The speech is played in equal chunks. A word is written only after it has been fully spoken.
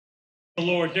The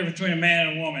Lord, difference between a man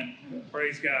and a woman.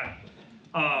 Praise God.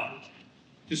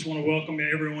 Just want to welcome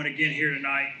everyone again here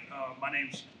tonight. My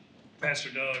name's Pastor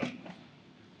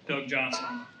Doug Johnson.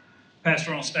 I'm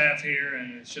pastor on staff here,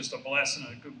 and it's just a blessing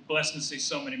to see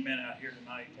so many men out here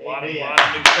tonight. A lot of new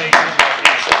faces.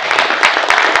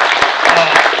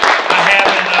 I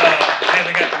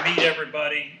haven't got to meet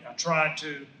everybody. I tried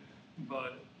to,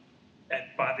 but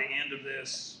by the end of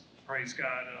this, praise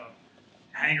God,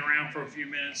 hang around for a few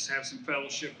minutes, have some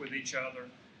fellowship with each other.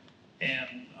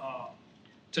 And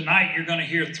tonight you're going to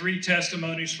hear three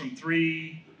testimonies from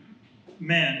three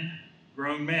men,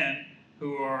 grown men,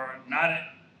 who are not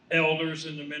elders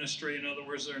in the ministry. In other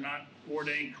words, they're not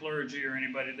ordained clergy or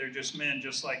anybody. They're just men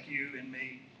just like you and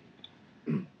me,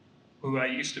 who I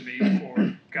used to be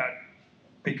before God,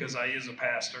 because I is a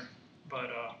pastor. But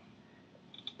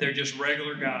they're just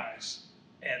regular guys.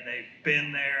 And they've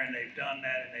been there, and they've done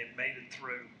that, and they've made it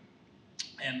through.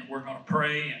 And we're going to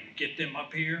pray and get them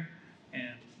up here.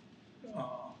 And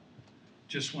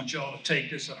just want y'all to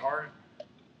take this at heart.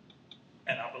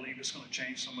 And I believe it's going to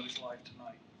change somebody's life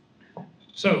tonight.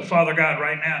 So, Father God,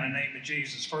 right now, in the name of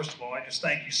Jesus, first of all, I just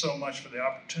thank you so much for the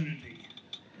opportunity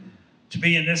to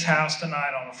be in this house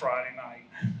tonight on a Friday night.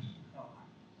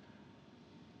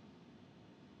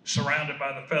 Surrounded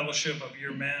by the fellowship of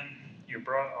your men,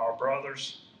 our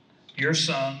brothers, your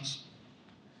sons.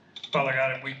 Father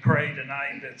God, we pray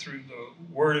tonight that through the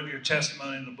word of your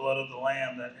testimony and the blood of the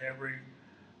Lamb, that every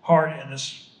heart in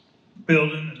this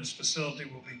building, in this facility,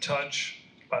 will be touched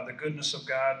by the goodness of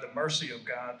God, the mercy of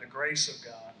God, the grace of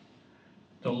God,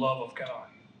 the love of God.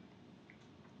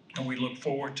 And we look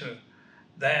forward to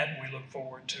that. We look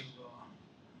forward to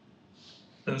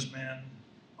those men,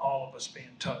 all of us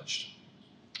being touched.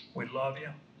 We love you,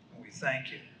 and we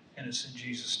thank you. And it's in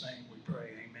Jesus' name we pray.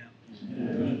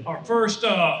 Amen. Our first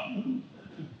man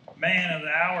of the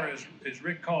hour is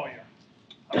Rick Kollar.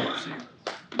 I want to see you.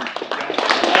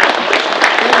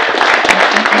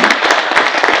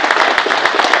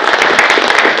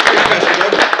 Pastor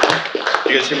Doug,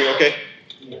 you guys hear me okay?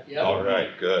 Yep. All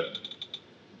right, good.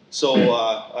 So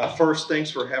first,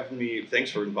 thanks for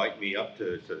inviting me up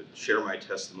to share my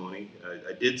testimony.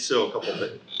 I did so a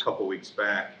couple weeks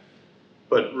back.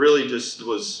 But really just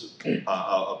was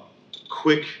a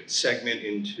quick segment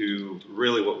into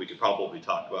really what we could probably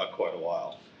talk about quite a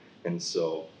while. And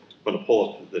so I'm going to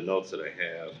pull up the notes that I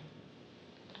have,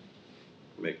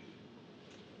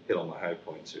 hit all my high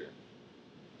points here.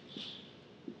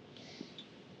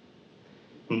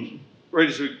 Right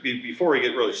before we get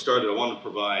really started, I want to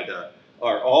provide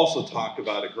or also talk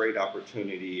about a great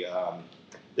opportunity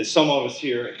that some of us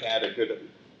here had a good.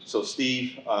 So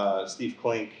Steve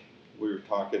Klink. We were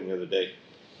talking the other day.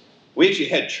 We actually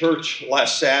had church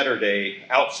last Saturday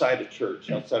outside of church,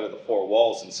 outside of the four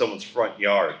walls in someone's front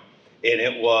yard. And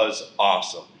it was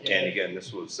awesome. Yeah. And again,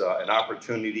 this was an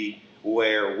opportunity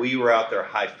where we were out there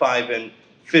high-fiving,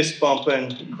 fist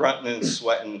bumping, grunting and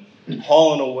sweating,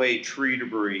 hauling away tree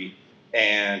debris,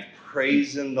 and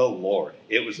praising the Lord.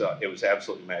 It was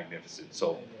absolutely magnificent.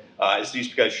 So as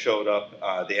these guys showed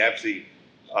up, they actually...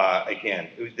 again,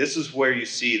 this is where you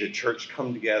see the church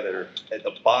come together at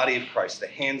the body of Christ, the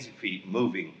hands and feet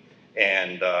moving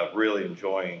and really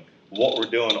enjoying what we're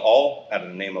doing, all out of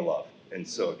the name of love. And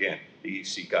so, again, you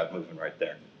see God moving right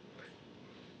there.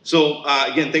 So,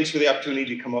 again, thanks for the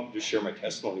opportunity to come up and just share my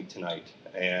testimony tonight.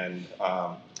 And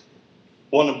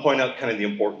want to point out kind of the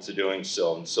importance of doing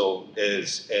so. And so,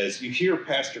 as you hear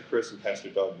Pastor Chris and Pastor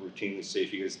Doug routinely say,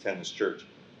 if you guys attend this church,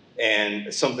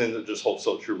 and something that just holds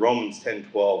so true, Romans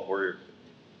 10:12, where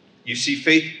you see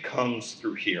faith comes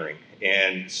through hearing.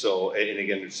 And so, and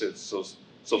again, it says,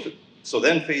 so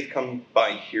then faith comes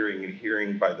by hearing, and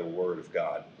hearing by the word of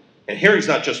God. And hearing's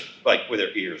not just like with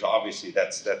our ears, obviously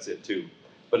that's it too.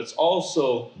 But it's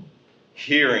also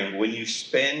hearing when you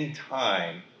spend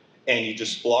time and you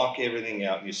just block everything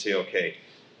out and you say, okay,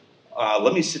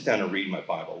 let me sit down and read my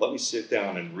Bible. Let me sit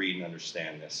down and read and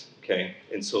understand this, okay?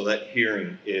 And so that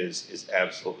hearing is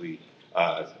absolutely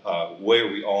where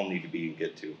we all need to be and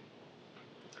get to.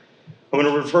 I'm going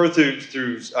to refer through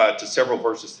to several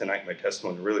verses tonight in my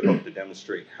testimony to really hope to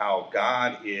demonstrate how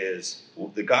God is,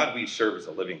 the God we serve is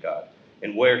a living God,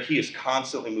 and where he is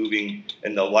constantly moving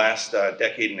in the last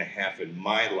decade and a half in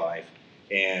my life.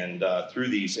 And through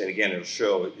these, and again,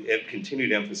 it continue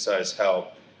to emphasize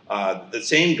how the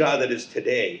same God that is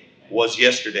today was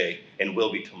yesterday and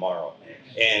will be tomorrow.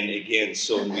 And again,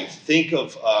 so when we think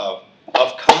of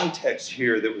context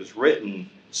here that was written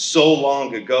so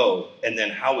long ago, and then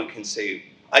how we can say,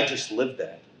 I just lived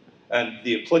that. And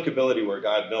the applicability where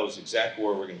God knows exactly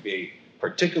where we're going to be,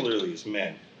 particularly as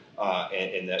men,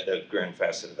 and that grand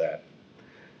facet of that.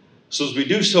 So as we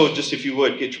do so, just if you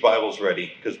would, get your Bibles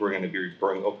ready, because we're going to be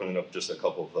opening up just a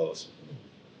couple of those.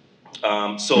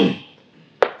 So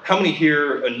how many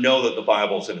here know that the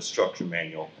Bible is an instruction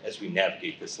manual as we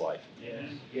navigate this life?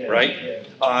 Yeah. Right?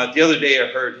 Yeah. The other day I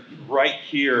heard right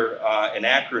here an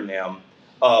acronym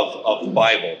of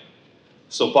Bible.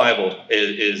 So Bible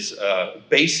is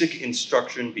basic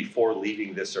instruction before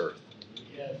leaving this earth.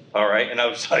 Yeah. All right, and I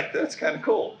was like, that's kind of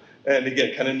cool. And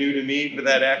again, kind of new to me for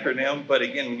that acronym, but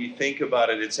again, when you think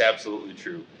about it, it's absolutely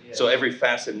true. Yeah. So every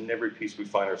facet and every piece we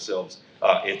find ourselves,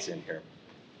 it's in here.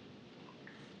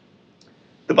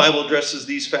 The Bible addresses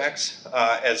these facts.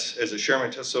 As I share my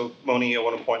testimony, I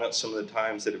want to point out some of the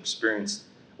times that I've experienced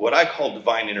what I call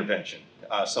divine intervention.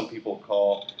 Some people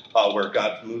call where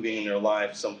God's moving in their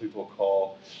life. Some people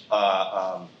call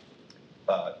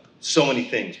so many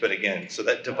things. But again, so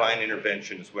that divine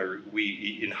intervention is where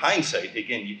we, in hindsight,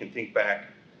 again, you can think back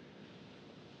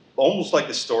almost like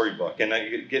a storybook. And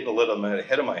I'm getting a little bit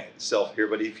ahead of myself here,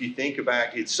 but if you think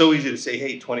back, it's so easy to say,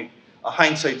 hey,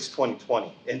 hindsight's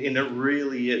 20/20, and it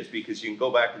really is, because you can go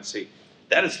back and say,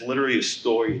 that is literally a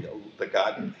story that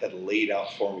God had laid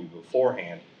out for me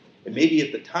beforehand. And maybe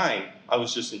at the time, I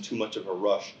was just in too much of a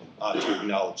rush to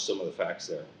acknowledge some of the facts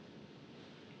there.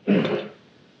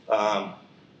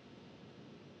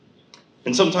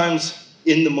 And sometimes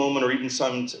in the moment, or even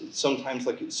sometimes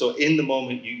in the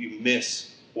moment, you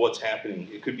miss what's happening.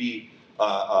 It could be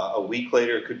a week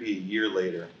later, it could be a year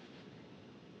later.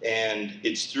 And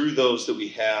it's through those that we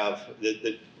have,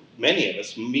 that many of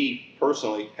us, me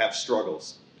personally, have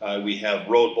struggles. We have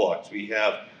roadblocks. We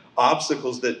have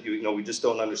obstacles that we just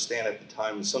don't understand at the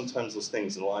time. And sometimes those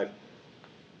things in life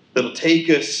that'll take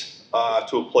us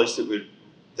to a place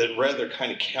that rather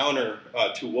kind of counter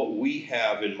to what we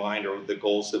have in mind, or the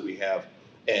goals that we have,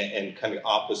 and kind of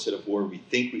opposite of where we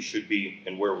think we should be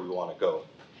and where we want to go.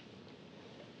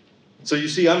 So you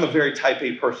see, I'm a very type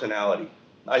A personality.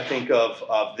 I think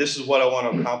of this is what I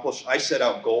want to accomplish. I set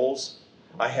out goals.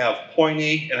 I have point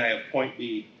A and I have point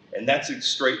B, and that's a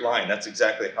straight line. That's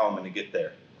exactly how I'm going to get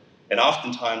there. And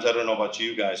oftentimes, I don't know about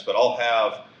you guys, but I'll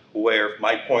have where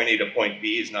my point A to point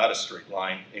B is not a straight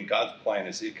line, and God's plan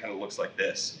is it kind of looks like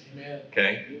this. Amen.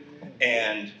 Okay?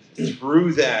 And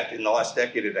through that, in the last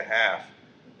decade and a half,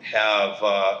 have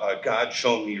God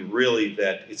shown me really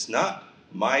that it's not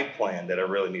my plan that I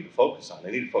really need to focus on.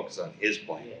 I need to focus on His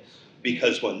plan. Yes.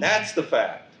 Because when that's the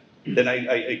fact, then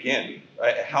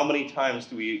how many times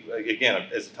do we, again,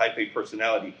 as a type A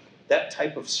personality, that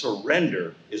type of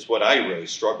surrender is what I really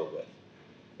struggle with.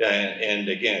 And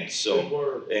again,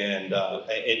 again,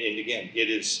 it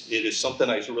is something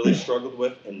I really struggled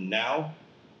with. And now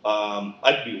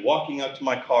I could be walking out to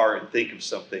my car and think of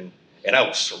something, and I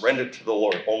will surrender to the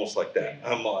Lord almost like that.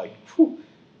 I'm like, you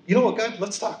know what, God,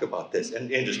 let's talk about this, and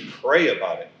just pray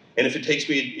about it. And if it takes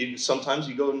me, sometimes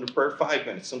you go into prayer 5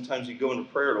 minutes. Sometimes you go into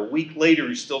prayer, and a week later,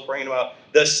 you're still praying about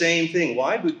the same thing.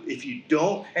 Why? If you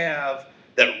don't have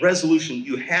that resolution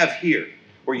you have here,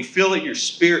 where you feel that your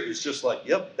spirit is just like,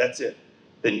 yep, that's it,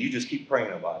 then you just keep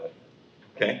praying about it.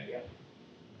 Okay?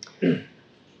 Yeah.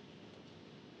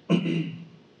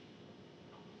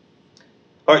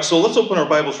 All right, so let's open our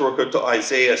Bibles real quick to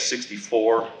Isaiah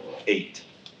 64:8.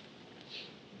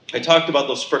 I talked about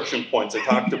those friction points. I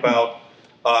talked about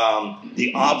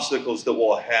the obstacles that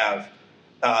we'll have.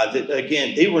 That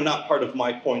again, they were not part of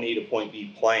my point A to point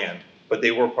B plan, but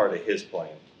they were part of His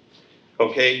plan.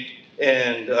 Okay?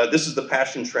 And this is the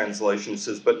Passion Translation. It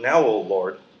says, "But now, O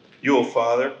Lord, you, O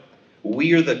Father,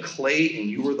 we are the clay and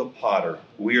you are the potter.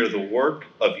 We are the work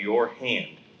of your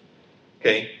hand."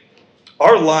 Okay?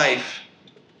 Our life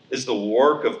is the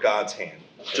work of God's hand.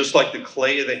 Just like the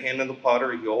clay of the hand of the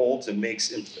potter, He holds and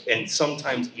makes and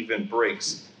sometimes even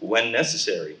breaks when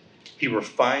necessary. He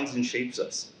refines and shapes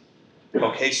us.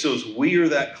 Okay, so as we are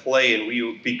that clay and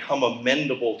we become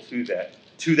amendable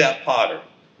to that potter,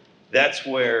 that's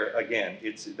where, again,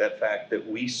 it's that fact that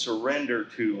we surrender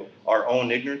to our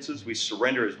own ignorances. We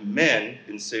surrender as men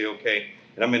and say, okay,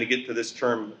 and I'm going to get to this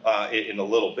term in a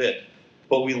little bit,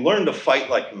 but we learn to fight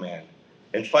like a man.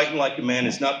 And fighting like a man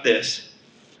is not this,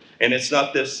 and it's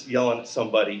not this yelling at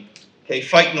somebody. Okay,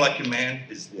 fighting like a man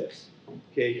is this.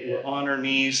 Okay, we're on our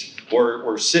knees,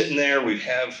 we're sitting there, we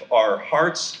have our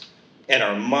hearts and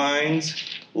our minds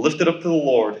lifted up to the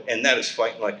Lord, and that is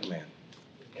fighting like a man.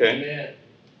 Okay? Amen.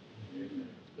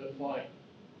 Good point.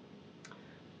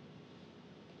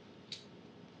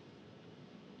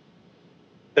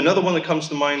 Another one that comes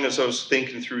to mind as I was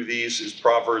thinking through these is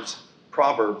Proverbs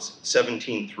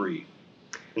 17:3.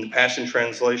 In the Passion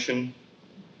Translation,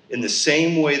 "In the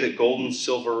same way that gold and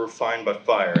silver are refined by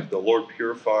fire, the Lord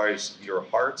purifies your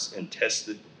hearts and tests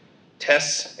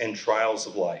tests and trials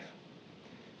of life.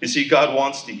 You see, God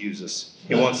wants to use us.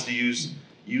 He wants to use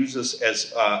us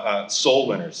as soul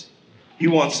winners. He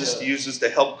wants us to use us to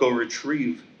help go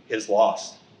retrieve his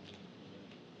lost.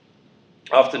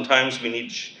 Oftentimes we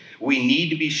need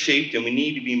to be shaped and we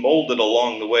need to be molded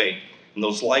along the way. And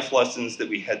those life lessons that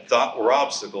we had thought were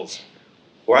obstacles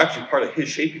were actually part of his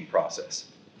shaping process.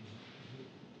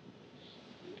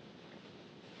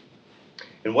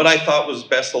 And what I thought was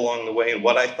best along the way and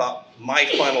what I thought my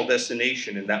final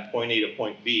destination in that point A to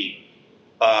point B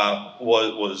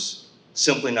was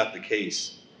simply not the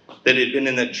case. That it had been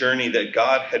in that journey that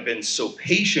God had been so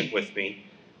patient with me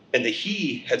and that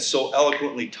he had so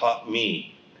eloquently taught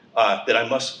me that I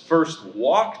must first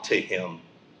walk to him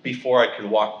before I can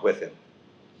walk with him.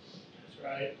 That's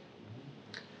right.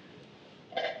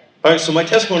 All right, so my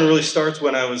testimony really starts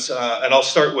when I was, and I'll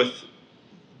start with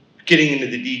getting into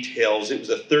the details. It was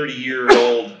a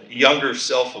 30-year-old younger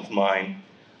self of mine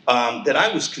that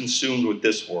I was consumed with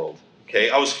this world. Okay,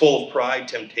 I was full of pride,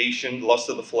 temptation, lust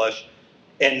of the flesh,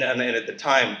 and at the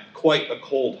time, quite a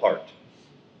cold heart.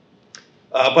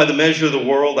 By the measure of the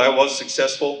world, I was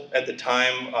successful. At the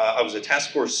time, I was a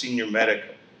task force senior medic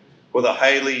with a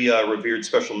highly revered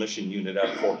special mission unit out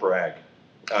of Fort Bragg,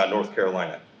 North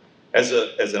Carolina. As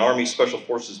an Army Special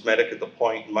Forces medic at the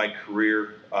point in my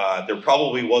career, there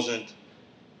probably wasn't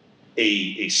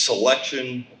a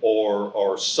selection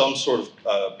or some sort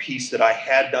of piece that I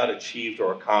had not achieved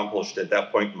or accomplished at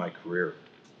that point in my career.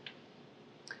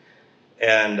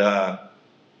 And I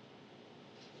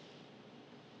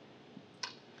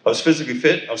was physically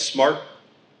fit, I was smart,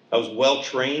 I was well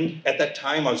trained. At that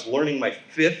time, I was learning my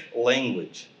 5th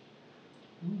language.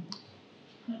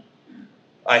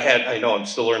 I know I'm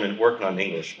still working on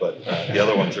English, but the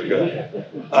other ones are good.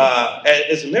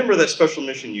 As a member of that special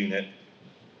mission unit,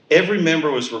 every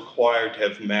member was required to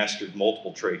have mastered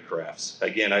multiple trade crafts.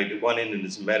 Again, I went in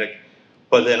as a medic,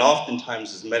 but then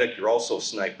oftentimes as a medic, you're also a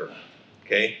sniper,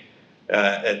 okay?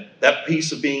 That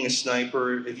piece of being a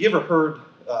sniper, have you ever heard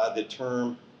the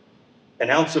term, an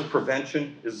ounce of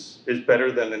prevention is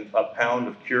better than a pound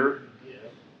of cure?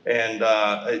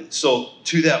 And so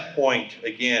to that point,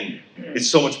 again, it's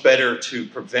so much better to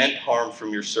prevent harm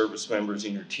from your service members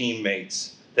and your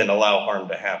teammates than allow harm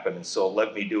to happen. And so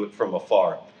let me do it from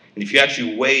afar. And if you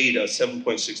actually weighed a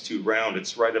 7.62 round,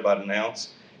 it's right about an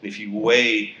ounce. And if you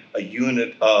weigh a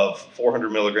unit of 400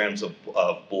 milligrams of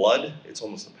blood, it's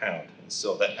almost a pound. And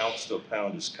so that ounce to a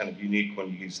pound is kind of unique when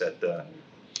you use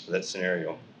that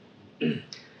scenario.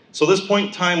 So this point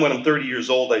in time when I'm 30 years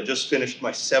old, I just finished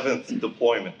my 7th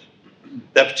deployment.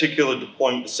 That particular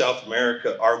deployment to South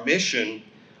America, our mission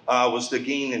was to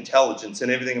gain intelligence,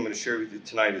 and everything I'm going to share with you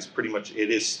tonight is pretty much, it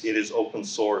is open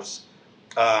source.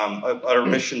 Our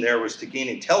mission there was to gain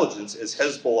intelligence as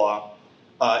Hezbollah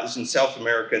is in South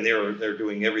America, and they're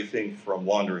doing everything from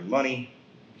laundering money,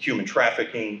 human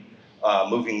trafficking,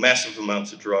 moving massive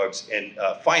amounts of drugs, and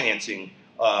financing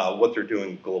what they're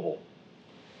doing global.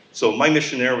 So my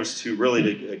mission there was to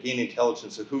really gain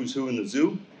intelligence of who's who in the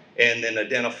zoo, and then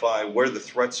identify where the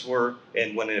threats were,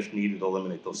 and when, if needed,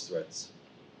 eliminate those threats.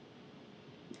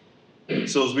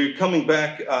 So as we were coming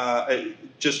back, I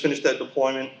just finished that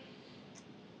deployment,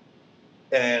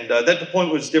 and that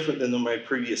deployment was different than my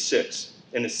previous 6,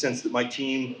 in the sense that my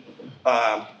team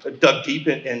dug deep,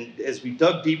 and as we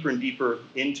dug deeper and deeper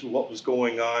into what was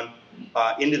going on,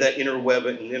 into that inner web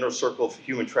and inner circle of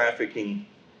human trafficking,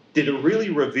 did it really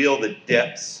reveal the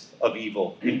depths of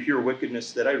evil and pure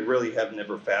wickedness that I really have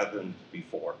never fathomed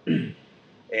before.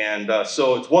 And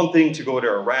so it's one thing to go to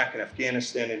Iraq and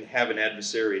Afghanistan and have an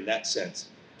adversary in that sense.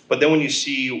 But then when you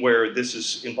see where this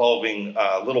is involving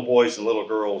little boys and little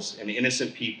girls and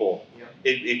innocent people,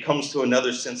 it comes to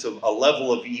another sense of a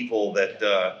level of evil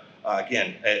that,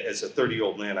 again, as a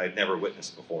 30-year-old man, I'd never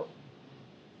witnessed before.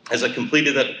 As I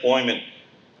completed that deployment,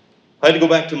 I had to go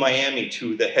back to Miami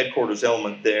to the headquarters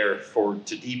element there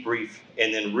to debrief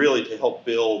and then really to help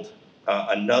build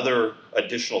another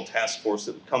additional task force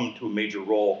that would come to a major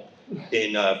role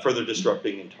in further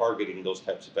disrupting and targeting those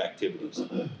types of activities.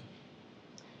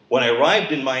 When I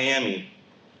arrived in Miami,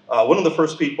 one of the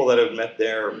first people that I met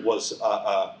there was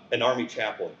an Army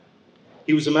chaplain.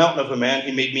 He was a mountain of a man.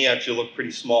 He made me actually look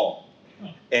pretty small.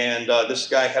 And this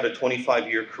guy had a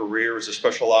 25-year career as a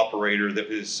special operator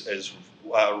that is as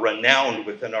renowned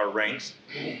within our ranks.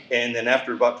 And then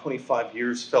after about 25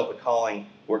 years, felt the calling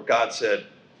where God said,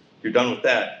 you're done with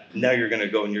that. Now you're going to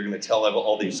go and you're going to tell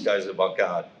all these guys about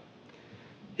God.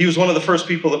 He was one of the first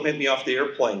people that met me off the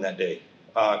airplane that day,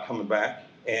 coming back.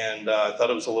 And I thought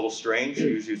it was a little strange.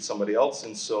 Usually it's somebody else.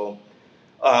 And so,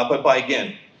 but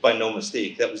by no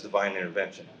mistake, that was divine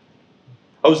intervention.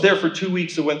 I was there for 2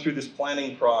 weeks. I went through this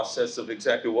planning process of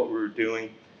exactly what we were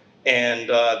doing. And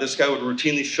this guy would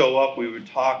routinely show up. We would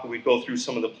talk. We'd go through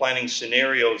some of the planning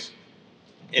scenarios.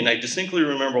 And I distinctly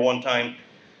remember one time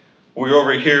we were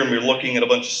over here and we were looking at a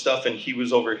bunch of stuff, and he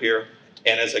was over here.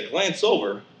 And as I glanced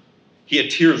over, he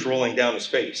had tears rolling down his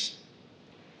face.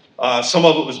 Some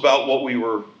of it was about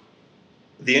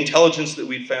the intelligence that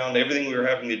we'd found, everything we were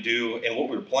having to do, and what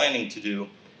we were planning to do.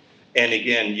 And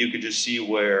again, you could just see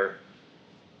where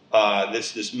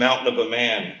this mountain of a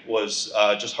man was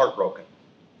just heartbroken.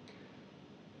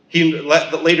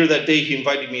 Later that day, he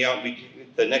invited me out.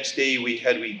 The next day,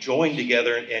 we joined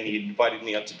together, and he invited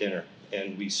me out to dinner.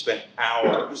 And we spent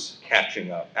hours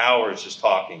catching up, hours just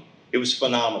talking. It was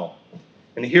phenomenal.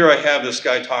 And here I have this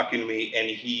guy talking to me, and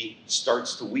he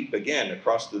starts to weep again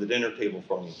across the dinner table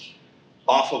for me,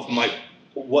 off of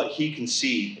what he can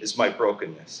see is my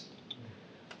brokenness.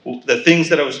 The things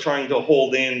that I was trying to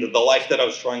hold in, the life that I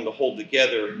was trying to hold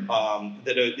together,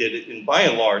 and by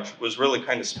and large, was really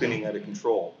kind of spinning out of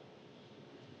control.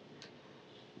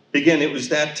 Again, it was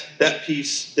that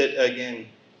piece that, again,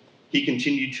 he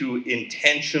continued to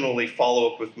intentionally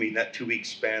follow up with me in that 2-week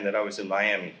span that I was in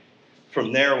Miami.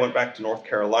 From there, I went back to North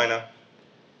Carolina,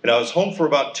 and I was home for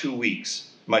about 2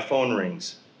 weeks. My phone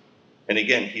rings, and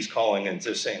again, he's calling and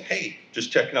just saying, hey,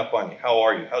 just checking up on you. How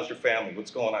are you? How's your family?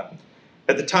 What's going on?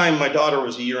 At the time, my daughter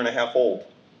was 1.5 years old.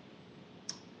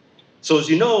 So as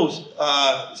you know,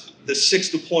 the 6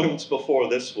 deployments before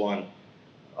this one,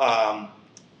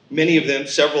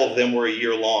 several of them were 1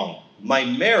 year long. My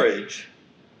marriage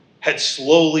had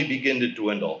slowly begun to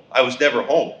dwindle. I was never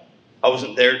home. I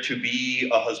wasn't there to be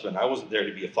a husband. I wasn't there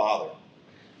to be a father.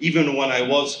 Even when I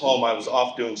was home, I was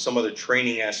off doing some other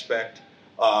training aspect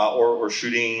or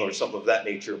shooting or something of that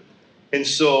nature. And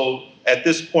so at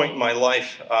this point in my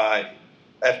life,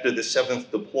 after the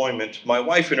 7th deployment, my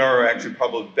wife and I are actually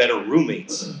probably better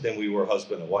roommates than we were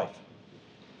husband and wife.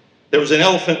 There was an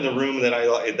elephant in the room that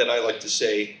I like to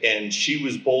say, and she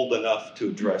was bold enough to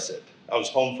address it. I was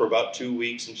home for about 2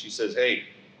 weeks, and she says, hey,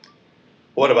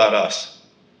 what about us?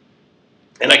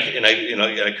 And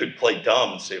I could play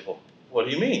dumb and say, well, what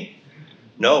do you mean?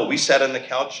 No, we sat on the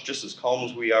couch just as calm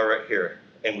as we are right here,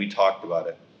 and we talked about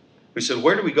it. We said,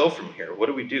 where do we go from here? What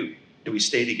do we do? Do we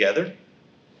stay together?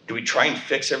 Do we try and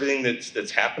fix everything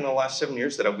that's happened in the last 7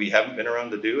 years that we haven't been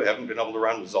around to do, haven't been able to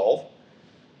resolve?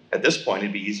 At this point,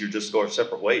 it'd be easier just to go our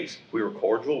separate ways. We were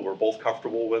cordial. We were both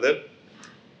comfortable with it.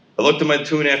 I looked at my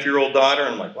 2.5-year-old daughter,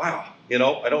 and I'm like, wow,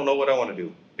 I don't know what I want to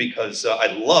do, because I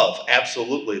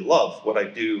absolutely love what I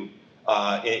do,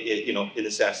 in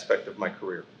this aspect of my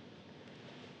career.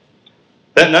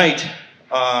 That night,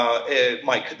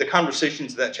 the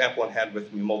conversations that chaplain had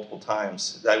with me multiple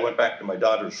times, I went back to my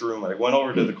daughter's room, and I went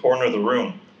over to the corner of the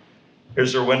room.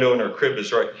 Here's her window, and her crib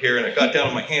is right here, and I got down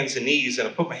on my hands and knees, and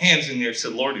I put my hands in there and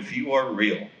said, Lord, if you are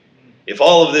real, if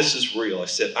all of this is real, I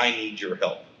said, I need your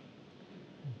help.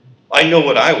 I know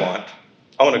what I want.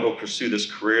 I want to go pursue this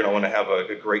career, and I want to have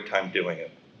a great time doing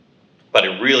it. But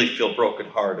I really feel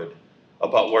brokenhearted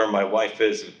about where my wife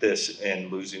is with this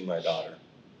and losing my daughter.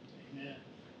 Amen.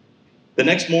 The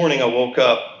next morning I woke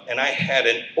up, and I had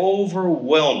an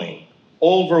overwhelming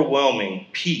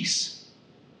peace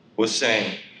with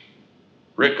saying,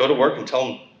 Rick, go to work and tell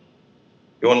them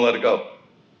you want to let it go.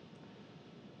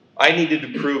 I needed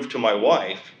to prove to my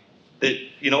wife that,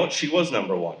 she was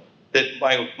number one, that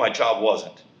my job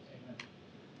wasn't.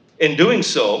 In doing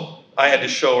so, I had to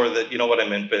show her that,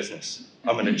 I'm in business.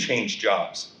 I'm going to change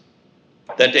jobs.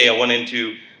 That day I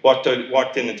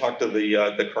walked in and talked to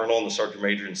the colonel and the sergeant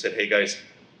major and said, hey guys,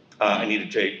 I need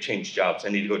to change jobs. I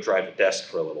need to go drive a desk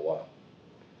for a little while.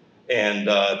 And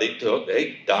they told,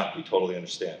 hey, Doc, we totally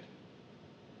understand.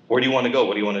 Where do you want to go?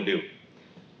 What do you want to do?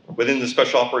 Within the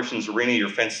special operations arena, you're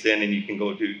fenced in, and you can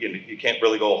go you can't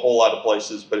really go a whole lot of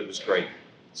places, but it was great.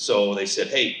 So they said,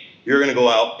 hey, you're going to go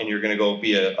out and you're going to go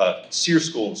be a SEER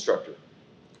school instructor.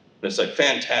 And it's like,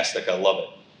 fantastic, I love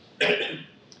it.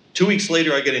 2 weeks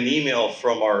later, I get an email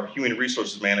from our human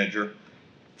resources manager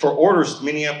for orders to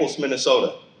Minneapolis,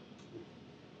 Minnesota.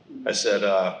 I said,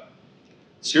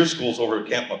 SEER school's over at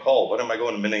Camp McCall. What am I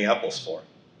going to Minneapolis for?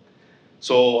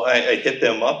 So I hit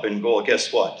them up and go, well,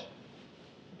 guess what?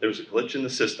 There's a glitch in the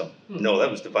system. No,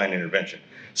 that was divine intervention.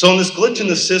 So in this glitch in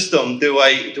the system, do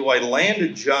I land a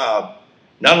job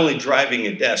not only driving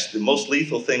a desk? The most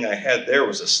lethal thing I had there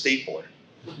was a stapler.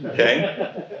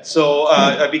 Okay, so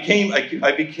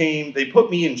they put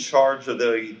me in charge of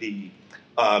the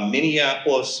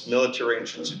Minneapolis Military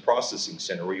Entrance and Processing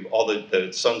Center, where all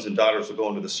the sons and daughters will go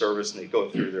into the service and they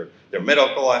go through their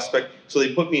medical aspect. So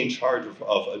they put me in charge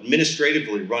of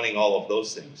administratively running all of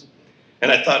those things.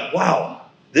 And I thought, wow,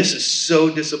 This is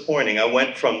so disappointing. I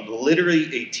went from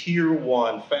literally a tier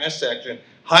 1, fast action,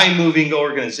 high moving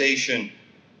organization.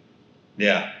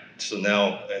 Yeah, so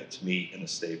now it's me in the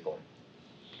stapler.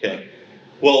 Okay.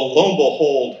 Well, lo and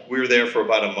behold, we were there for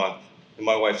about a month. And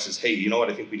my wife says, hey, you know what?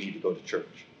 I think we need to go to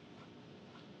church.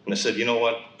 And I said, you know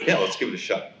what? Yeah, let's give it a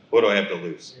shot. What do I have to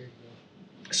lose?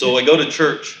 So I go to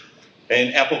church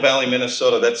in Apple Valley,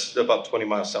 Minnesota. That's about 20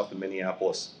 miles south of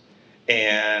Minneapolis.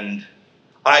 And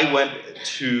I went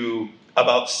to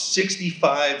about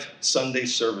 65 Sunday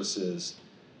services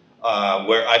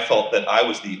where I felt that I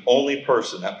was the only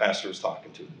person that pastor was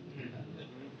talking to.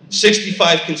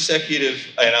 65 consecutive,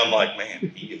 and I'm like,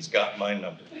 man, he has got my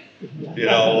number. You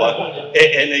know,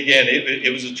 and again,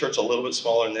 it was a church a little bit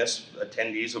smaller than this,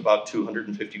 attendees about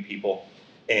 250 people,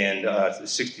 and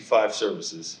 65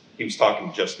 services. He was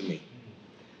talking just to me.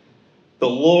 The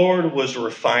Lord was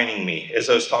refining me, as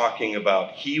I was talking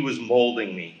about. He was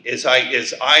molding me. As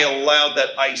I allowed that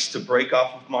ice to break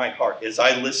off of my heart, as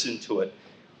I listened to it,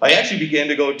 I actually began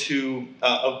to go to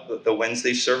the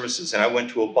Wednesday services, and I went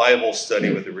to a Bible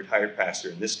study with a retired pastor,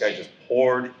 and this guy just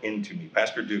poured into me,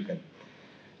 Pastor Dukin.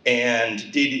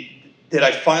 And did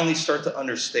I finally start to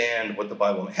understand what the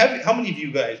Bible meant? How many of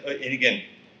you guys, and again,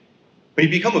 when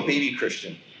you become a baby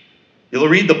Christian, you'll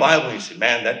read the Bible and you say,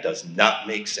 man, that does not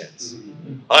make sense.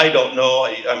 I don't know.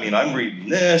 I mean, I'm reading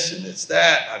this and it's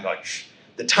that. I'm like,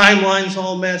 the timeline's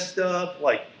all messed up.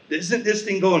 Like, isn't this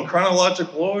thing go in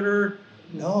chronological order?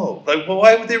 No. Like, well,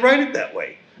 why would they write it that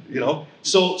way? You know?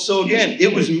 So again,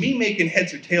 it was me making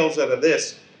heads or tails out of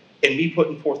this and me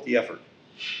putting forth the effort.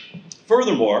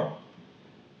 Furthermore,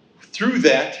 through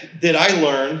that, I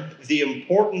learn the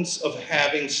importance of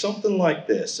having something like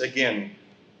this. Again,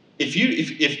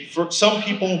 if for some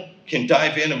people can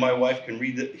dive in, and my wife can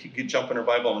read it, he could jump in her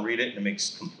Bible and read it, and it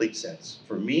makes complete sense.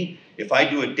 For me, if I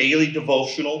do a daily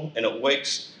devotional and it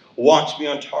walks me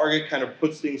on target, kind of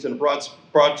puts things in a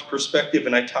broad perspective,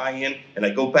 and I tie in, and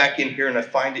I go back in here, and I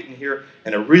find it in here,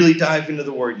 and I really dive into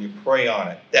the Word, and you pray on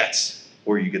it, that's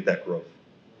where you get that growth.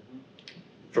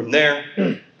 From there,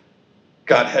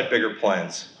 God had bigger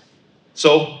plans.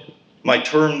 So my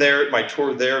tour there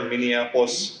in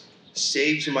Minneapolis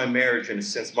saved my marriage in a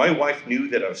sense. My wife knew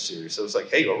that I was serious. I was like,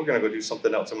 hey, well, we're going to go do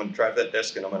something else. I'm going to drive that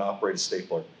desk and I'm going to operate a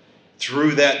stapler.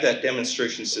 Through that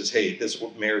demonstration says, hey, this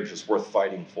marriage is worth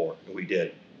fighting for. And we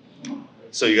did.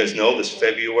 So you guys know this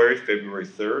February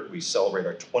 3rd, we celebrate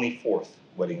our 24th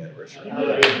wedding anniversary.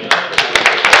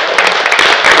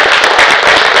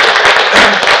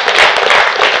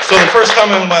 So the first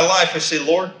time in my life, I say,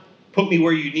 Lord, put me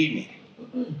where you need me.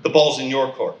 The ball's in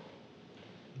your court.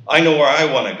 I know where I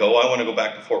want to go. I want to go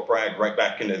back to Fort Bragg, right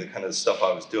back into the kind of the stuff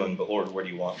I was doing. But Lord, where do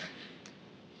you want me?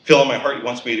 Feel in my heart, he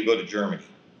wants me to go to Germany.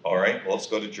 All right, well, let's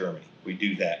go to Germany. We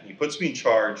do that. And he puts me in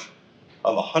charge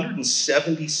of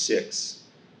 176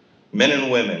 men and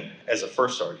women as a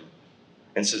first sergeant.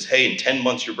 And says, hey, in 10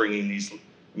 months, you're bringing these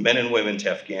men and women to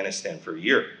Afghanistan for a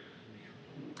year.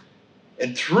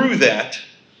 And through that,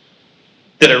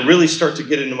 did I really start to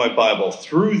get into my Bible?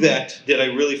 Through that, did I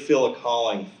really feel a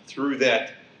calling? Through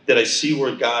that, did I see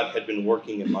where God had been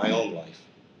working in my own life?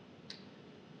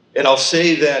 And I'll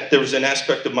say that there was an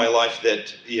aspect of my life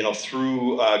that,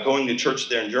 through going to church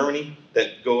there in Germany,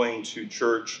 that going to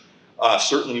church,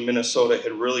 certainly Minnesota,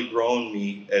 had really grown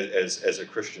me as a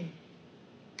Christian.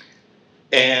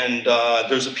 And there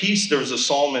was a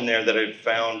psalm in there that I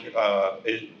found a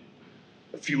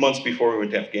few months before we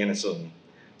went to Afghanistan.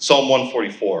 Psalm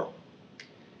 144.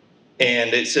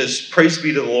 And it says, praise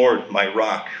be to the Lord, my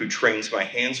rock, who trains my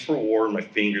hands for war and my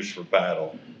fingers for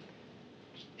battle.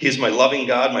 He is my loving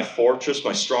God, my fortress,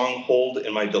 my stronghold,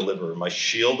 and my deliverer, my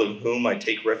shield in whom I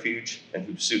take refuge and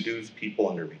who subdues people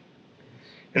under me.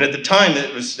 And at the time,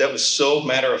 that was so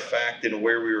matter of fact in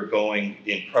where we were going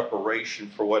in preparation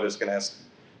for what I was going to ask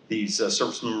these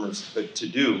service members to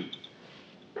do.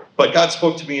 But God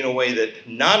spoke to me in a way that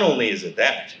not only is it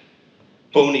that,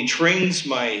 but when he trains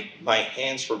my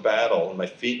hands for battle, and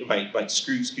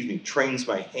trains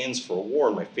my hands for war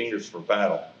and my fingers for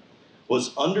battle,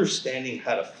 was understanding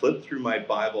how to flip through my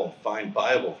Bible and find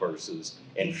Bible verses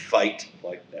and fight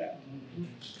like that.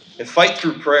 And fight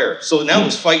through prayer. So now it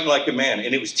was fighting like a man,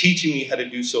 and it was teaching me how to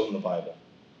do so in the Bible.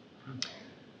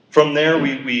 From there,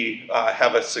 we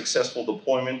have a successful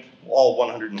deployment. All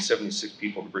 176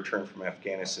 people returned from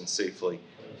Afghanistan safely.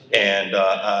 And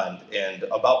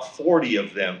about 40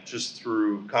 of them, just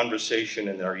through conversation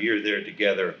and our year there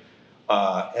together,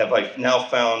 have I now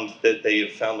found that they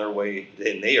have found their way,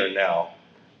 and they are now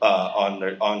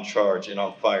on charge and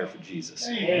on fire for Jesus.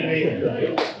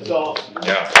 Amen. That's awesome.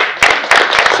 Yeah.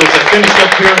 So as I finish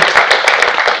up here,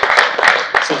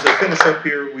 finish up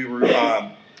here, we were,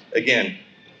 again,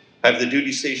 I have the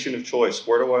duty station of choice.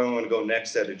 Where do I want to go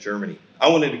next out of Germany? I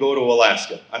wanted to go to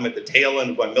Alaska. I'm at the tail end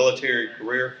of my military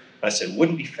career. I said,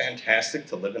 wouldn't it be fantastic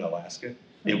to live in Alaska?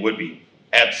 It would be.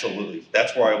 Absolutely.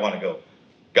 That's where I want to go.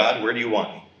 God, where do you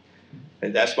want me?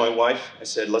 And that's my wife. I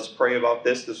said, let's pray about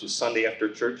this. This was Sunday after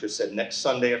church. I said, next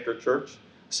Sunday after church,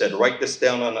 I said, write it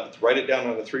down on a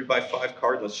 3x5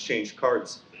 card. Let's change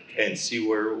cards and see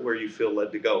where you feel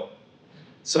led to go.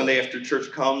 Sunday after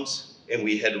church comes, and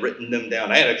we had written them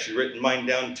down. I had actually written mine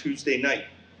down Tuesday night.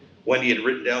 Wendy had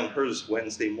written down hers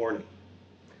Wednesday morning.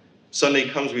 Sunday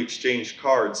comes, we exchange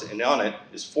cards, and on it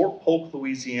is Fort Polk,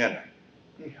 Louisiana.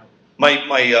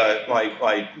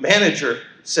 My manager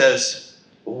says,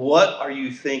 what are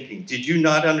you thinking? Did you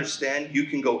not understand? You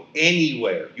can go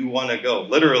anywhere you want to go,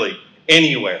 literally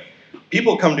anywhere.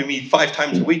 People come to me 5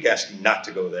 times a week asking not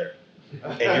to go there.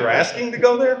 And you're asking to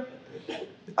go there?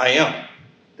 I am.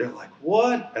 They're like,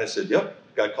 what? And I said, yep,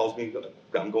 God calls me,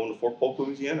 I'm going to Fort Polk,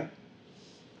 Louisiana.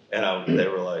 And they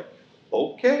were like,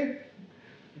 okay.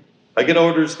 I get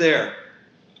orders there.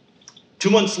 2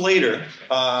 months later,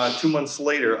 I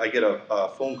get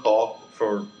a phone call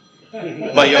for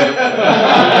my younger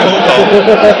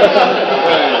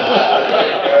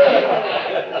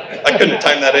I couldn't have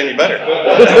timed that any better.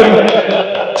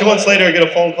 2 months later, I get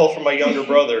a phone call from my younger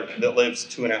brother that lives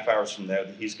 2.5 hours from there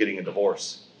that he's getting a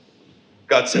divorce.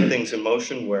 God set things in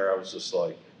motion where I was just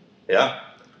like, yeah,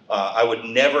 I would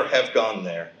never have gone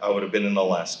there. I would have been in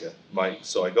Alaska.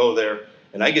 So I go there,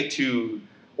 and I get to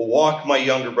walk my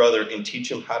younger brother and teach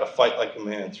him how to fight like a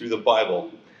man through the Bible.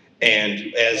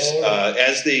 And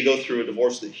as they go through a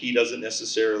divorce that he doesn't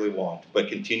necessarily want, but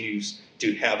continues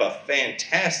to have a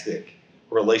fantastic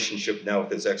relationship now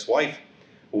with his ex-wife,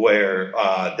 where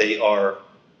they are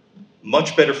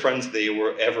much better friends than they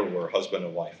ever were, husband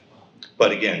and wife.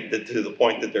 But again, to the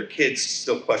point that their kids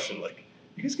still question, like,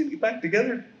 you guys gonna get back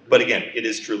together? But again, it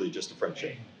is truly just a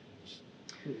friendship.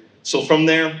 So from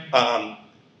there,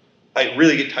 I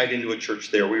really get tied into a church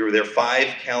there. We were there 5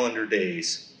 calendar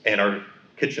days, and our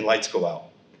kitchen lights go out.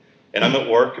 And I'm at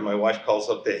work, and my wife calls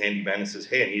up the handyman and says,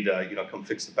 hey, I need come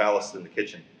fix the ballast in the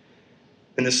kitchen.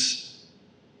 And this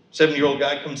 7-year-old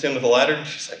guy comes in with a ladder, and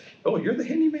she's like, oh, you're the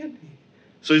handyman?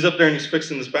 So he's up there, and he's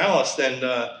fixing this ballast, and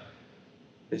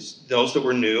those that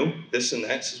were new, this and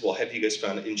that, says, well, have you guys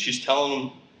found it? And she's telling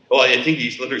him, well, I think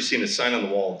he's literally seen a sign on the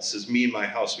wall that says, me and my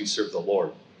house, we serve the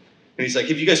Lord. And he's like,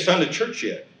 have you guys found a church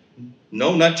yet?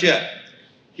 No, not yet.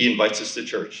 He invites us to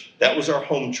church. That was our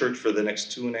home church for the next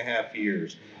 2.5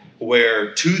 years,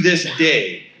 where to this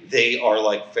day, they are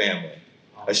like family.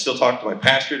 I still talk to my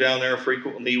pastor down there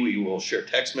frequently. We will share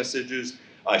text messages.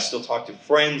 I still talk to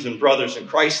friends and brothers in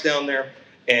Christ down there.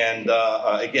 And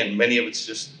again, many of it's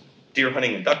just deer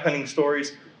hunting and duck hunting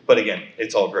stories. But again,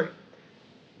 it's all great.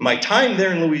 My time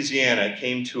there in Louisiana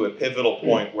came to a pivotal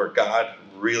point where God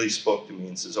really spoke to me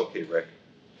and says, okay, Rick,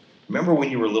 remember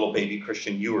when you were a little baby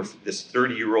Christian, you were this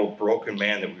 30-year-old broken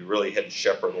man that we really had to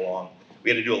shepherd along. We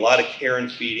had to do a lot of care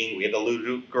and feeding. We had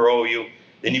to grow you.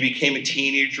 Then you became a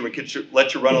teenager. We could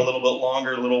let you run a little bit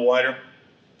longer, a little wider.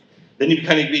 Then you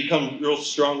kind of become real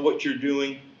strong at what you're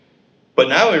doing. But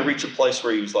now I reach a place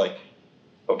where he was like,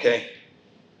 okay,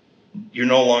 you're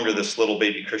no longer this little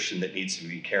baby Christian that needs to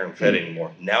be care and fed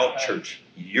anymore. Now, church,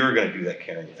 you're going to do that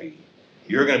care and feeding.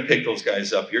 You're going to pick those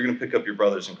guys up. You're going to pick up your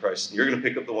brothers in Christ. And you're going to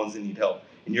pick up the ones that need help.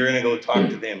 And you're going to go talk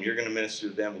to them. You're going to minister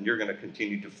to them. And you're going to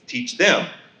continue to teach them,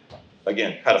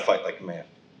 again, how to fight like a man.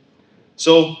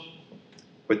 So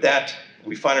with that,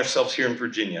 we find ourselves here in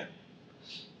Virginia.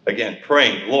 Again,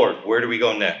 praying, Lord, where do we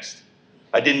go next?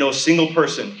 I didn't know a single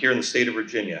person here in the state of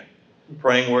Virginia.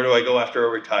 Praying, where do I go after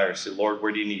I retire? I said, Lord,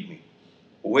 where do you need me?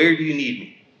 Where do you need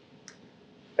me?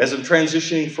 As I'm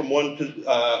transitioning from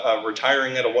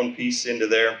retiring at a one piece into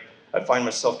there, I find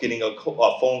myself getting a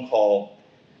phone call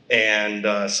and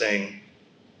saying,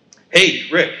 hey,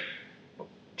 Rick,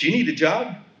 do you need a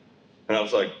job? And I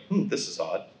was like, this is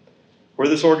odd. We're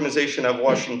this organization out of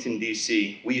Washington,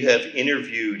 D.C. We have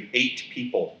interviewed 8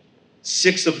 people.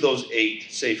 6 of those 8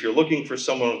 say if you're looking for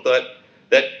someone with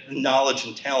that knowledge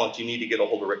and talent, you need to get a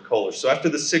hold of Rick Kollar. So after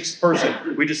the 6th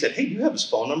person, we just said, hey, do you have his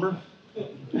phone number?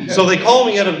 So they call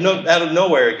me out of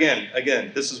nowhere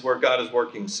again. This is where God is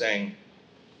working, saying,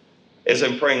 as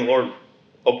I'm praying, Lord,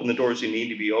 open the doors you need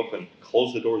to be open,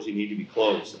 close the doors you need to be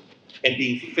closed, and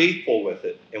being faithful with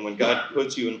it. And when God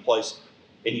puts you in place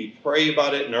and you pray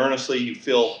about it and earnestly you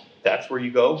feel that's where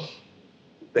you go,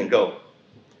 then go.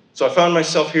 So I found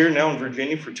myself here now in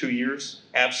Virginia for 2 years.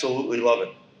 Absolutely love it.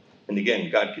 And again,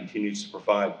 God continues to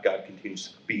provide. God continues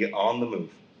to be on the move.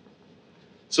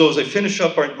 So as I finish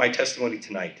up my testimony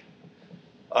tonight,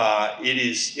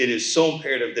 It is so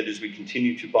imperative that as we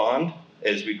continue to bond,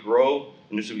 as we grow,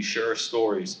 and as we share our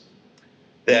stories,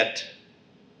 that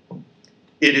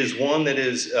it is one that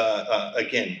is,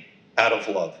 again, out of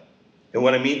love. And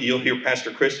what I mean, you'll hear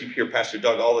Pastor Chris, you hear Pastor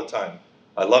Doug all the time.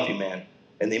 I love you, man.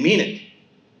 And they mean it.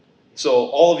 So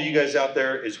all of you guys out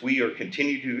there, as we are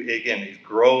continue to, again,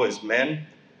 grow as men,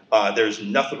 there's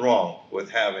nothing wrong with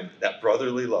having that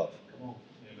brotherly love. Come on.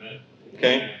 Amen.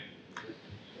 Okay?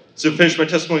 So to finish my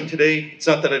testimony today, it's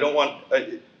not that I don't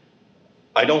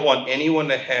want anyone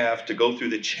to have to go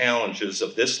through the challenges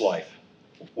of this life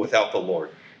without the Lord.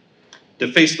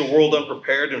 To face the world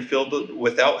unprepared and filled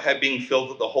without being filled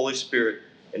with the Holy Spirit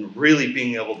and really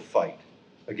being able to fight.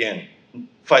 Again,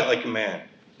 fight like a man.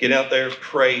 Get out there,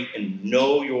 pray, and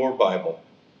know your Bible.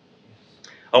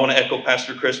 I want to echo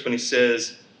Pastor Chris when he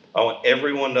says, I want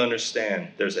everyone to understand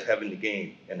there's a heaven to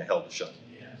gain and a hell to shun.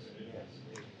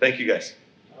 Thank you, guys.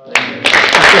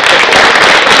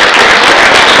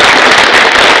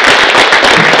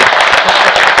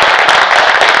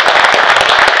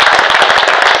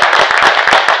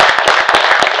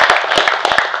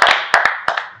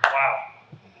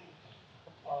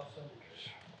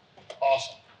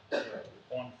 Awesome.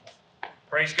 Wonderful.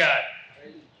 Praise God.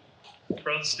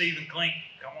 Brother Stephen Klink,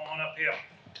 come on up here.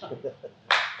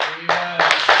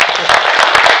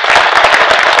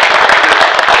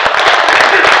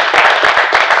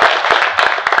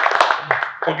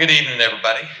 Well, good evening,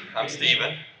 everybody. I'm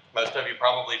Stephen. Most of you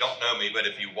probably don't know me, but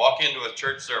if you walk into a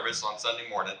church service on Sunday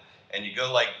morning and you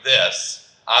go like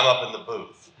this, I'm up in the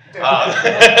booth.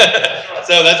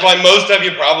 So that's why most of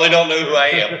you probably don't know who I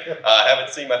am.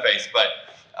 Haven't seen my face, but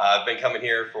I've been coming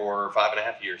here for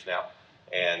 5.5 years now,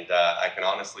 and I can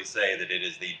honestly say that it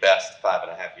is the best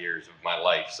 5.5 years of my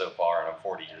life so far, and I'm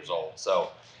 40 years old.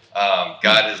 So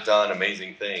God has done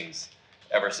amazing things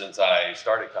ever since I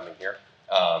started coming here.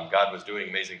 God was doing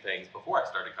amazing things before I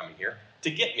started coming here to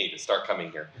get me to start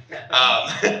coming here.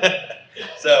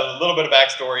 So a little bit of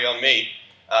backstory on me.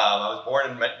 I was born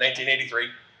in 1983.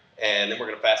 And then we're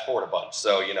going to fast forward a bunch.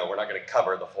 So, you know, we're not going to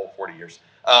cover the full 40 years.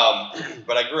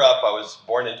 But I grew up, I was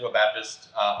born into a Baptist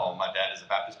home. My dad is a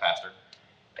Baptist pastor.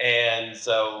 And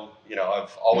so, you know,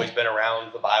 I've always been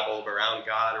around the Bible, around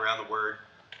God, around the Word.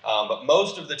 But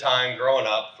most of the time growing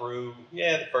up through,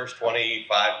 the first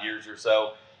 25 years or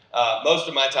so, most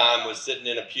of my time was sitting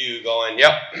in a pew going,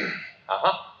 yep,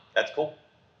 that's cool.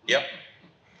 Yep.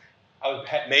 I was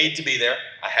made to be there.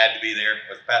 I had to be there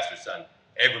as a pastor's son.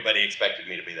 Everybody expected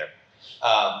me to be there.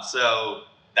 So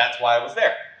that's why I was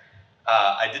there.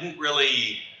 I didn't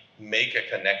really make a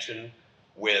connection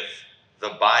with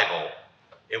the Bible.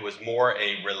 It was more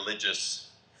a religious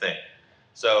thing.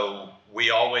 So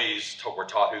we always were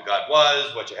taught who God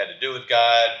was, what you had to do with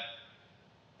God.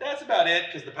 That's about it,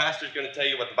 because the pastor's going to tell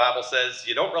you what the Bible says.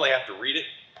 You don't really have to read it.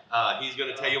 He's going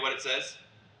to tell you what it says.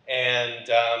 And,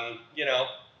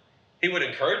 he would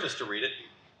encourage us to read it.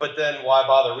 But then why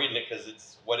bother reading it? Because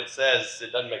it's what it says.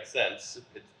 It doesn't make sense.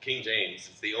 It's King James.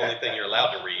 It's the only thing you're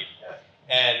allowed to read.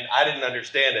 And I didn't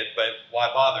understand it, but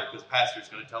why bother? Because the pastor's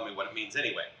going to tell me what it means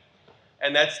anyway.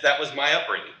 And that was my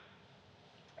upbringing.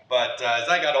 But as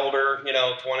I got older,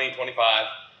 20, 25,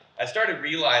 I started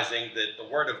realizing that the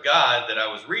Word of God that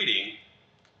I was reading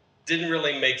didn't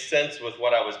really make sense with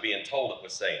what I was being told it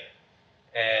was saying.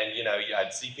 And,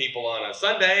 I'd see people on a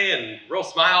Sunday and real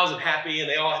smiles and happy, and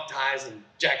they all had ties and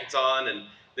jackets on. And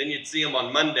then you'd see them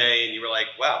on Monday, and you were like,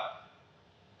 wow,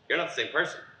 you're not the same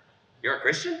person. You're a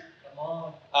Christian? Come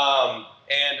on.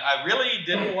 And I really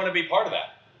didn't want to be part of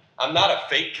that. I'm not a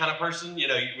fake kind of person.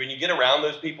 When you get around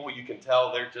those people, you can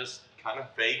tell they're just kind of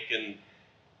fake, and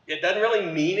it doesn't really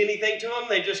mean anything to them.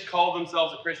 They just call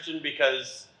themselves a Christian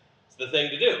because it's the thing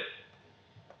to do.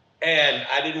 And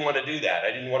I didn't want to do that.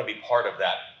 I didn't want to be part of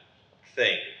that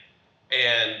thing.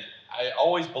 And I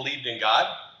always believed in God,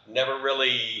 never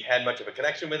really had much of a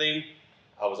connection with him.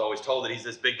 I was always told that he's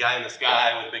this big guy in the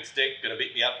sky with a big stick, going to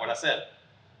beat me up when I sin.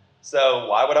 So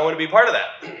why would I want to be part of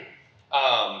that?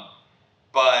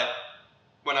 But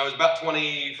when I was about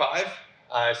 25,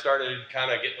 I started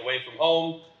kind of getting away from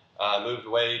home, moved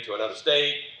away to another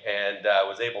state, and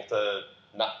was able to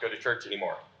not go to church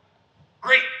anymore.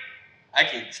 Great! I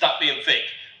can stop being fake.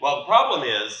 Well, the problem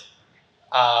is,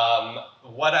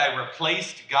 what I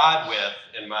replaced God with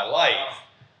in my life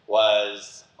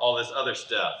was all this other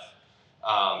stuff.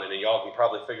 And then y'all can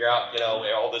probably figure out,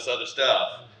 all this other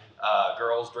stuff.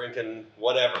 Girls drinking,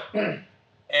 whatever.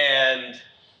 And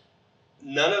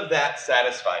none of that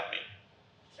satisfied me.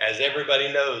 As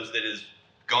everybody knows that has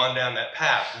gone down that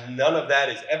path, none of that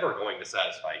is ever going to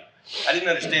satisfy you. I didn't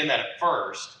understand that at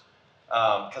first,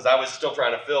 because I was still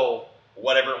trying to fill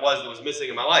whatever it was that was missing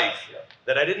in my life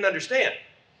that I didn't understand.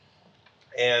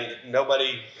 And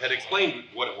nobody had explained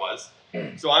what it was.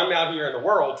 So I'm out here in the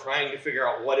world trying to figure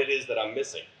out what it is that I'm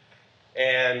missing.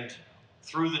 And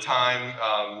through the time,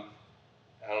 I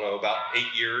don't know, about 8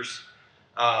 years,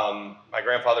 my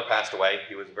grandfather passed away.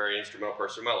 He was a very instrumental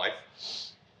person in my life.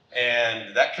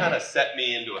 And that kind of set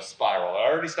me into a spiral. I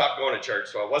already stopped going to church,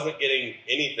 so I wasn't getting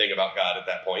anything about God at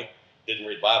that point. Didn't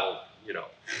read the Bible, you know,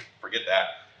 forget that.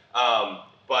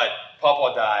 But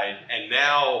Papa died, and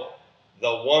now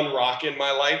the one rock in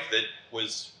my life that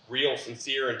was real,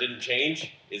 sincere, and didn't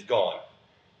change is gone.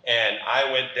 And I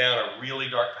went down a really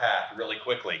dark path really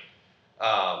quickly,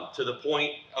 to the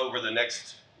point over the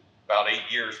next about 8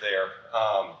 years there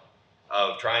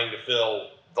of trying to fill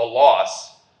the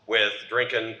loss with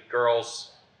drinking,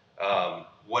 girls,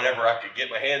 whatever I could get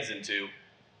my hands into,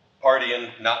 partying,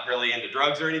 not really into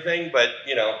drugs or anything, but,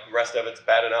 you know, the rest of it's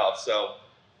bad enough. So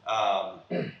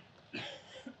I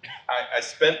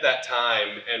spent that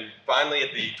time, and finally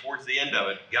towards the end of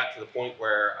it, got to the point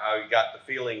where I got the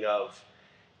feeling of,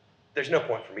 there's no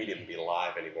point for me to even be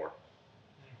alive anymore.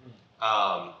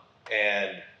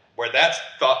 And where that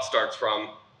thought starts from,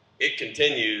 it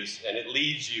continues, and it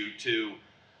leads you to,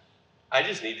 I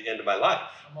just need the end of my life.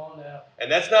 Come on now. And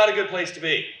that's not a good place to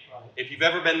be. Right. If you've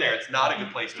ever been there, it's not a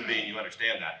good place to be, and you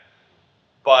understand that.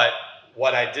 But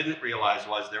what I didn't realize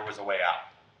was there was a way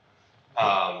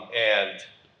out. And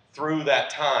through that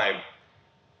time,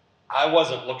 I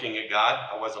wasn't looking at God.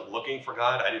 I wasn't looking for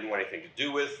God. I didn't want anything to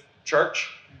do with church.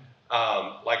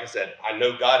 Like I said, I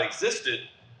know God existed,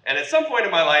 and at some point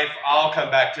in my life, I'll come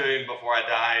back to him before I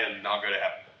die, and I'll go to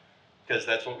heaven, because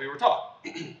that's what we were taught.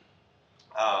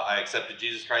 I accepted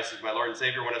Jesus Christ as my Lord and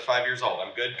Savior when I was 5 years old.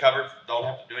 I'm good, covered, don't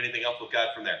have to do anything else with God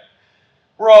from there.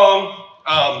 Wrong,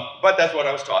 but that's what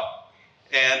I was taught.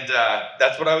 And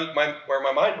that's what where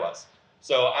my mind was.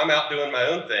 So I'm out doing my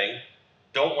own thing,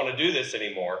 don't want to do this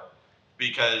anymore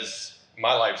because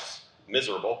my life's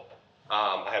miserable.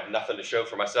 I have nothing to show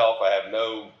for myself. I have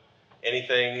no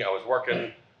anything. I was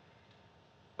working.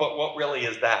 But what really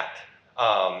is that?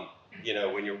 You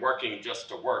know, when you're working just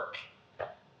to work,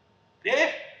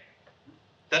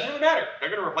 doesn't really matter. They're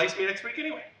going to replace me next week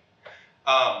anyway.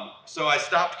 So I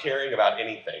stopped caring about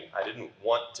anything. I didn't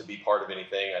want to be part of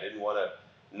anything. I didn't want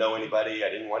to know anybody. I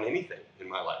didn't want anything in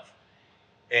my life.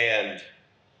 And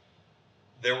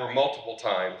there were multiple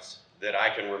times that I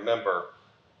can remember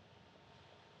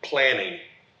planning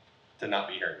to not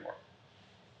be here anymore.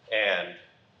 And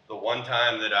the one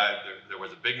time that there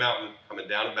was a big mountain coming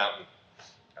down a mountain.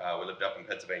 We lived up in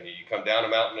Pennsylvania. You come down a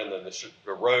mountain, and then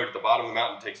the road at the bottom of the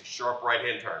mountain takes a sharp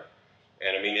right-hand turn.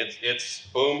 And I mean, it's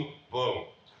boom, boom.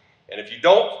 And if you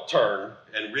don't turn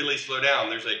and really slow down,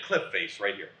 there's a cliff face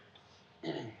right here.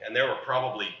 And there were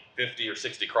probably 50 or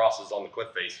 60 crosses on the cliff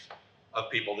face of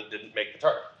people that didn't make the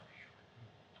turn.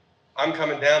 I'm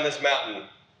coming down this mountain,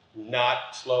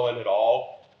 not slowing at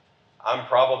all. I'm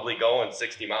probably going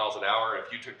 60 miles an hour.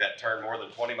 If you took that turn more than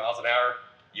 20 miles an hour,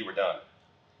 you were done.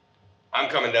 I'm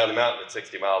coming down the mountain at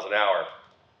 60 miles an hour.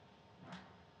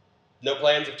 No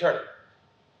plans of turning.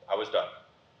 I was done.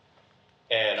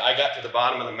 And I got to the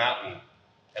bottom of the mountain,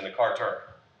 and the car turned.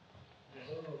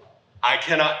 I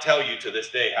cannot tell you to this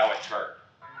day how it turned.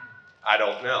 I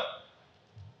don't know.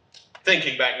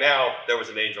 Thinking back now, there was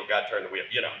an angel, God turned the wheel.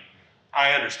 You know,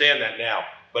 I understand that now,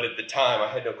 but at the time, I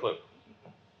had no clue.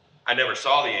 I never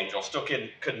saw the angel, still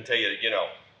couldn't tell you, you know,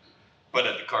 but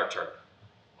the car turned.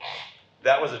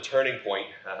 That was a turning point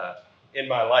in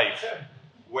my life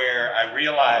where I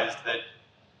realized that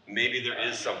maybe there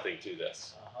is something to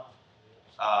this.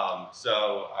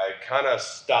 So I kind of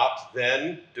stopped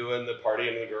then doing the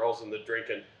partying and the girls and the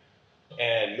drinking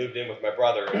and moved in with my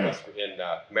brother in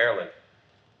Maryland.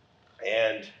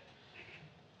 And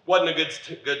wasn't a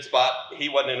good spot. He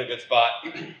wasn't in a good spot.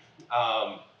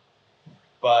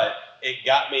 But it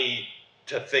got me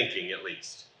to thinking, at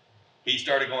least. He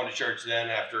started going to church then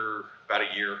after about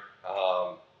a year.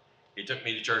 He took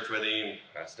me to church with him.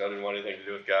 I still didn't want anything to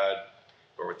do with God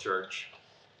or with church.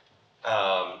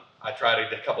 I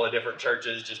tried a couple of different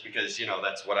churches just because, you know,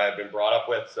 that's what I've been brought up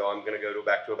with. So I'm going to go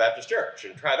back to a Baptist church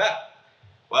and try that.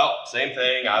 Well, same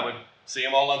thing. I would see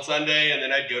them all on Sunday, and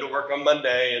then I'd go to work on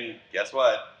Monday. And guess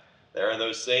what? There are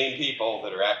those same people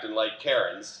that are acting like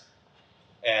Karens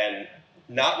and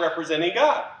not representing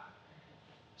God.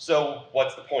 So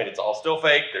what's the point? It's all still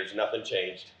fake. There's nothing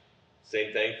changed.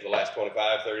 Same thing for the last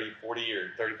 25, 30, 40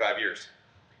 years, 35 years.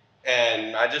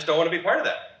 And I just don't want to be part of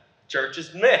that. Church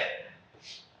is meh.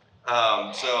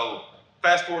 So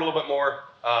fast forward a little bit more,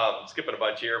 skipping a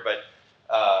bunch here, but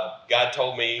God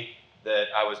told me that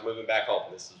I was moving back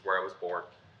home. This is where I was born.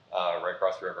 right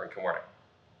across the river in Kilmarnock.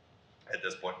 At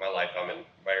this point in my life, I'm in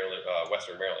Maryland,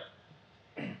 Western Maryland.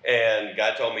 And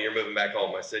God told me, you're moving back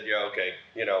home. I said, yeah, okay,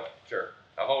 sure.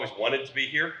 I've always wanted to be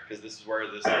here because this is where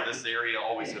this area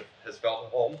always has felt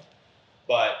home.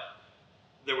 But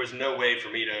there was no way for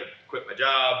me to quit my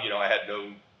job. I had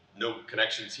no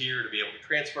connections here to be able to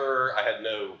transfer. I had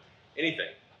no anything.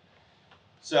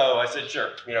 So I said,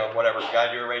 sure, whatever.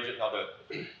 God, you arrange it, and I'll do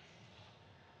it.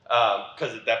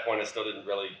 Because at that point, I still didn't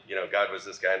really, God was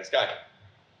this guy in the sky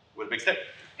with a big stick.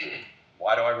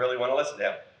 Why do I really want to listen to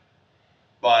him?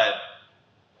 But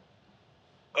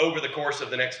over the course of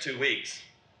the next 2 weeks,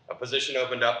 a position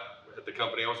opened up at the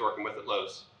company I was working with at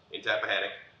Lowe's in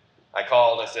Tappahannock. I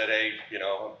called, I said, hey,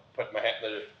 I'm putting my hat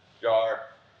in the jar.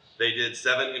 They did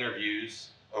 7 interviews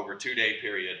over a 2-day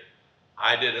period.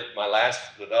 I did the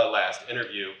last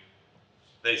interview.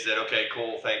 They said, okay,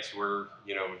 cool, thanks. We've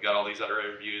got all these other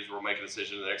interviews. We'll make a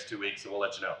decision in the next 2 weeks and we'll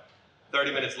let you know.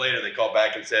 30 minutes later, they called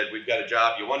back and said, we've got a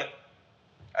job, you want it?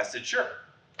 I said, sure.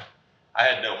 I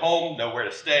had no home, nowhere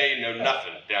to stay, no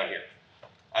nothing down here.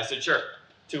 I said, sure,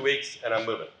 2 weeks and I'm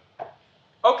moving.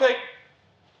 Okay.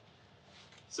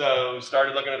 So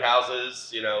started looking at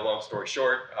houses, long story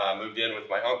short, moved in with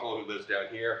my uncle who lives down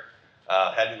here.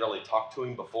 Hadn't really talked to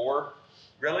him before,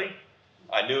 really.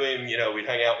 I knew him, we'd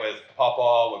hang out with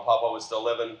Papa when Papa was still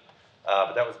living,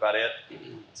 but that was about it.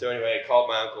 So anyway, I called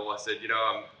my uncle. I said,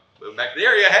 I'm moving back to the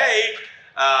area. Hey,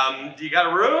 do you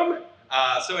got a room?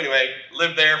 So anyway,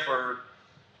 lived there for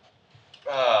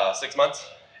 6 months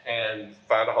and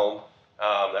found a home.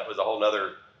 That was a whole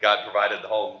nother God provided the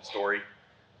home story.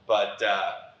 But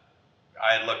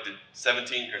I had looked at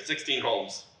 17 or 16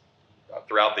 homes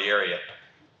throughout the area.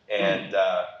 And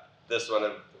this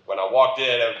one, when I walked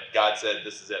in, God said,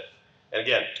 this is it. And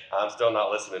again, I'm still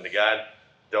not listening to God.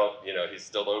 He's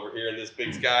still over here in this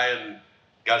big sky and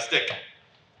got a stick.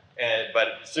 But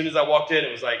as soon as I walked in,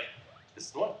 it was like, this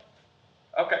is the one.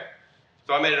 Okay.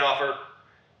 So I made an offer.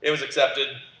 It was accepted.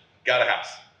 Got a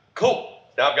house. Cool.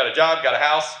 Now I've got a job, got a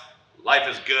house. Life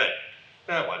is good.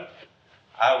 No, it wasn't.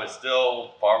 I was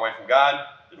still far away from God.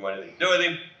 Didn't want anything to do with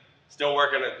him. Still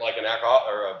working like an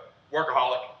alcoholic or a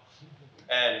workaholic.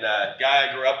 And guy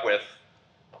I grew up with,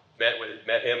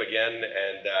 met him again,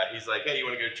 and he's like, hey, you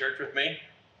want to go to church with me?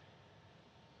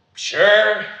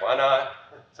 Sure, why not?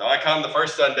 So I come the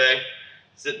first Sunday,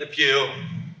 sit in the pew.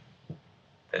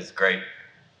 It's great.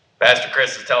 Pastor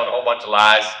Chris is telling a whole bunch of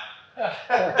lies.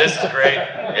 This is great.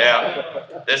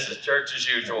 Yeah, this is church as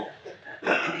usual.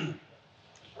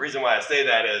 Reason why I say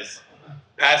that is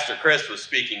Pastor Chris was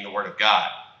speaking the word of God.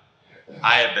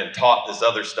 I have been taught this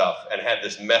other stuff and had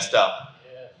this messed up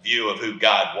view of who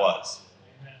God was.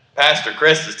 Pastor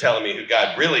Chris is telling me who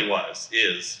God really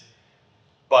is,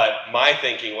 but my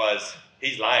thinking was,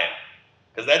 he's lying.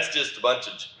 Because that's just a bunch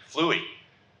of fluey.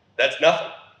 That's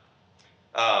nothing.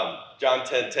 John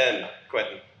 10:10,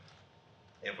 Quentin,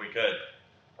 if we could.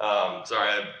 Sorry,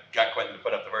 I got Quentin to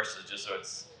put up the verses just so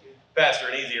it's faster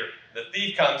and easier. The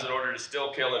thief comes in order to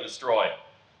steal, kill, and destroy.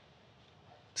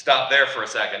 Stop there for a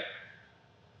second.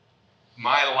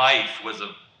 My life was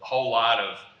a whole lot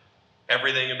of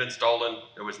everything had been stolen.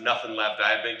 There was nothing left. I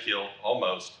had been killed,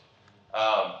 almost.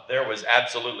 There was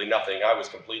absolutely nothing. I was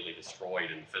completely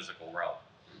destroyed in the physical realm.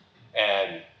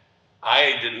 And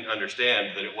I didn't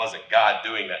understand that it wasn't God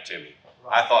doing that to me.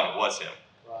 Right. I thought it was him.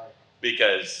 Right.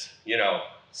 Because,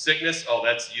 sickness,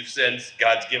 you've sinned,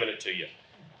 God's given it to you.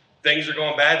 Things are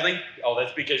going badly,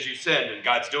 that's because you sinned and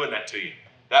God's doing that to you.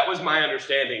 That was my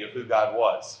understanding of who God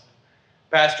was.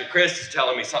 Pastor Chris is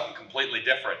telling me something completely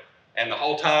different. And the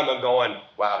whole time I'm going,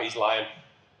 wow, he's lying.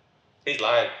 He's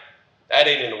lying. That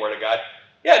ain't in the Word of God.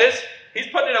 Yeah, it is. He's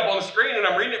putting it up on the screen and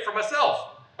I'm reading it for myself.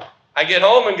 I get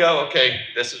home and go, okay,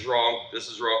 this is wrong. This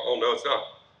is wrong. Oh, no, it's not.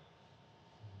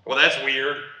 Well, that's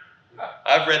weird.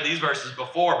 I've read these verses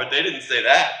before, but they didn't say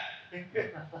that.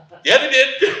 Yeah,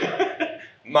 they did.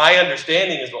 My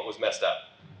understanding is what was messed up.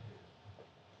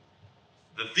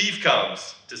 The thief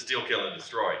comes to steal, kill, and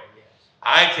destroy.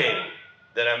 I came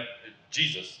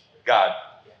Jesus, God,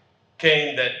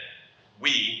 came that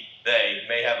they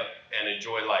may have and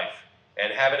enjoy life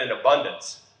and have it in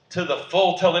abundance to the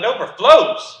full till it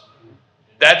overflows.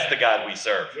 That's the God we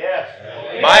serve. Yes.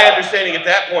 My understanding at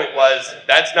that point was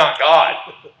that's not God.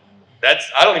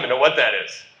 I don't even know what that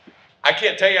is. I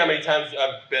can't tell you how many times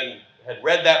had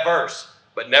read that verse,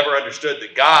 but never understood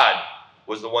that God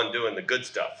was the one doing the good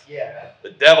stuff. Yeah. The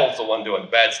devil's the one doing the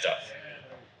bad stuff.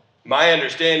 My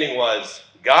understanding was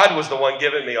God was the one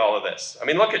giving me all of this. I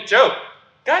mean, look at Job.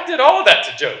 God did all of that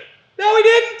to Job. No, he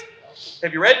didn't.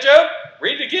 Have you read Job?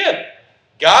 Read it again.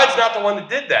 God's not the one that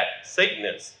did that. Satan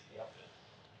is.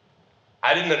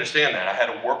 I didn't understand that. I had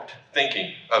a warped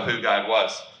thinking of who God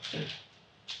was.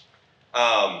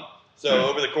 So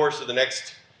over the course of the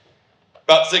next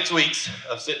about 6 weeks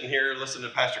of sitting here listening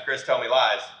to Pastor Chris tell me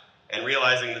lies and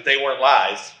realizing that they weren't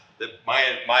lies, that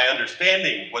my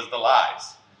understanding was the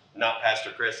lies, not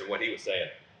Pastor Chris and what he was saying.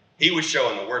 He was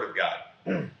showing the Word of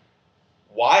God.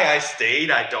 Why I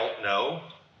stayed, I don't know.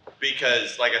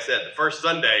 Because, like I said, the first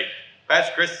Sunday,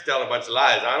 Pastor Chris is telling a bunch of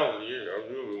lies.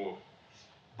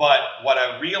 But what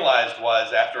I realized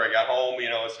was after I got home,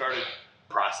 and started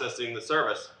processing the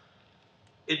service,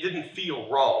 it didn't feel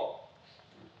wrong.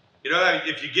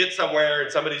 If you get somewhere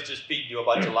and somebody's just feeding you a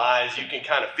bunch of lies, you can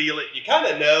kind of feel it. You kind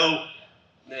of know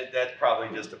that that's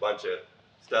probably just a bunch of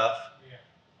stuff. Yeah.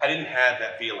 I didn't have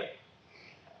that feeling.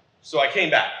 So I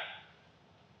came back,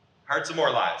 heard some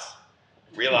more lies,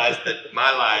 realized that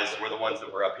my lies were the ones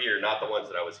that were up here, not the ones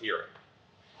that I was hearing.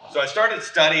 So I started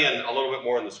studying a little bit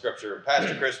more in the scripture.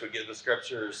 Pastor Chris would give the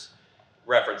scriptures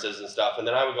references and stuff, and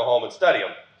then I would go home and study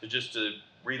them to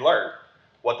relearn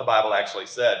what the Bible actually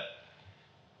said.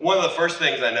 One of the first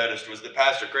things I noticed was that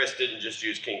Pastor Chris didn't just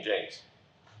use King James.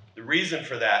 The reason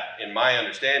for that, in my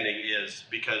understanding, is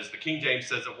because the King James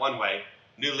says it one way,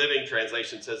 New Living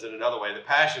Translation says it another way, the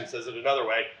Passion says it another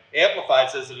way,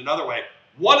 Amplified says it another way.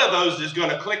 One of those is going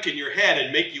to click in your head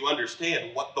and make you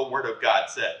understand what the Word of God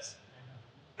says.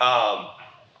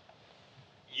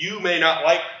 You may not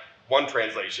like one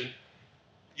translation.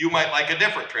 You might like a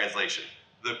different translation.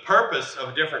 The purpose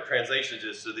of different translations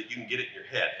is so that you can get it in your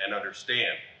head and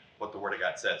understand what the Word of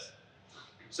God says.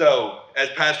 So, as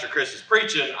Pastor Chris is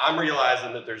preaching, I'm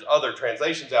realizing that there's other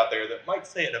translations out there that might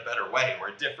say it a better way or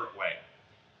a different way.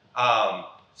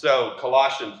 So,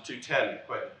 Colossians 2:10,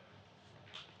 quick.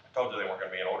 I told you they weren't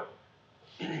going to be in order.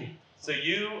 So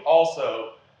you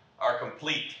also are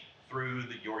complete through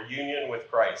your union with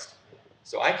Christ.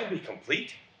 So I can be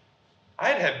complete. I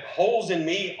had holes in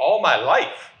me all my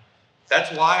life.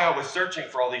 That's why I was searching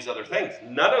for all these other things.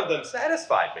 None of them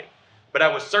satisfied me, but I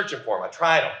was searching for them. I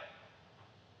tried them.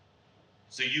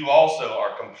 So you also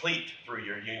are complete through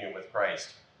your union with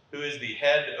Christ, who is the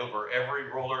head over every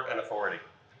ruler and authority.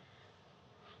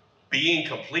 Being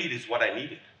complete is what I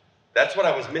needed. That's what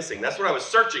I was missing. That's what I was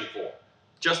searching for.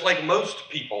 Just like most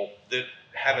people that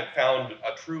haven't found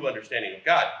a true understanding of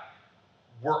God.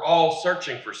 We're all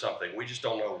searching for something. We just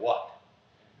don't know what.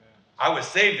 I was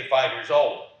saved at 5 years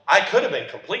old. I could have been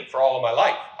complete for all of my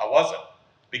life. I wasn't,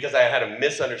 because I had a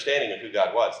misunderstanding of who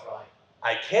God was.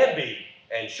 I can be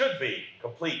and should be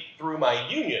complete through my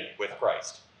union with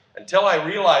Christ. Until I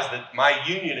realize that my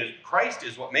union with Christ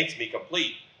is what makes me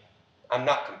complete, I'm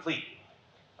not complete.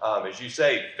 As you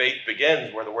say, faith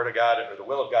begins where the Word of God or the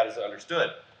will of God is understood.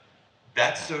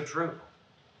 That's so true.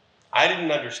 I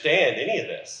didn't understand any of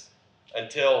this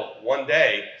until one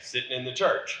day, sitting in the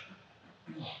church,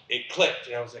 it clicked,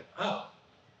 and I was like, oh.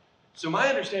 So my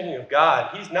understanding of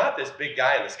God, he's not this big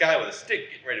guy in the sky with a stick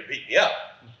getting ready to beat me up.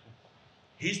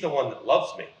 He's the one that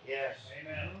loves me. Yes.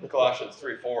 Amen. Colossians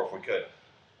 3:4, if we could.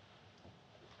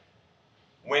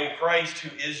 When Christ,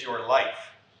 who is your life,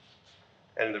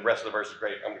 and the rest of the verse is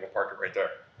great. I'm going to park it right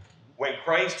there. When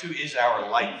Christ, who is our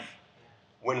life,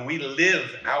 when we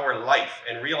live our life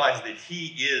and realize that he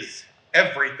is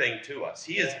everything to us,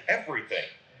 he is everything,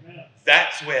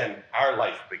 that's when our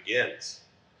life begins.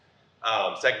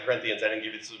 2 Corinthians, I didn't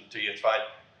give it to you, it's fine.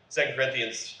 2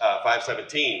 Corinthians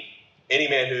 5:17, any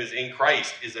man who is in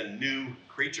Christ is a new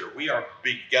creature. We are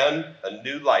begun a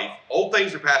new life. Old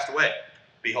things are passed away.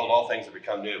 Behold, all things have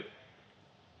become new.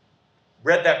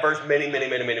 Read that verse many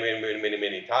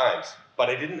times, but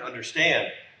I didn't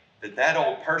understand that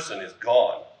old person is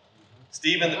gone.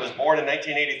 Stephen, that was born in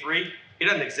 1983, he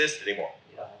doesn't exist anymore.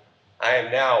 I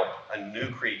am now a new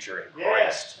creature in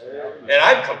Christ, and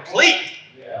I'm complete.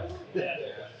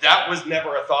 That was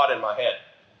never a thought in my head.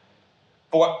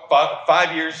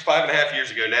 5 years, 5.5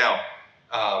 years ago now,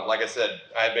 like I said,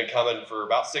 I had been coming for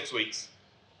about 6 weeks,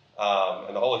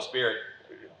 and the Holy Spirit,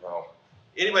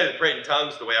 anybody that prayed in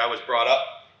tongues the way I was brought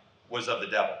up was of the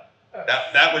devil.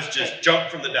 That was just junk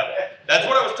from the devil. That's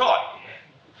what I was taught.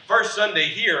 First Sunday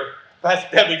here, Pastor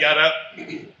Debbie got up,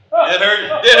 did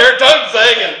her tongue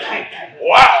sing, and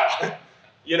wow!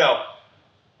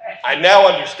 I now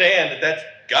understand that that's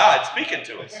God speaking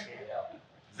to us.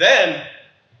 Then,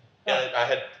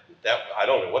 I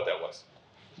don't know what that was,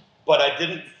 but I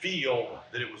didn't feel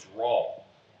that it was wrong.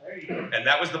 And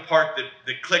that was the part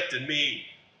that clicked in me.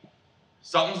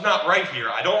 Something's not right here.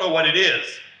 I don't know what it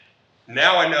is.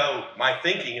 Now I know my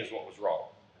thinking is what was wrong.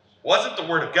 It wasn't the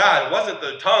Word of God. It wasn't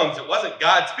the tongues. It wasn't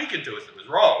God speaking to us that was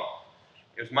wrong.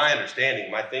 It was my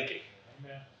understanding, my thinking.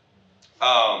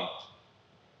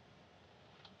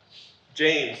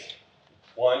 James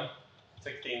 1,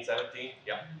 16, 17.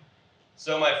 Yeah.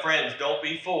 So my friends, don't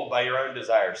be fooled by your own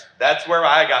desires. That's where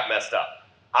I got messed up.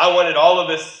 I wanted all of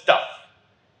this stuff,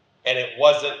 and it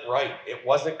wasn't right. It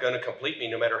wasn't going to complete me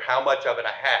no matter how much of it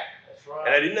I had. That's right.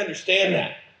 And I didn't understand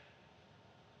that.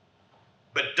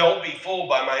 But don't be fooled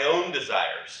by my own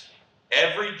desires.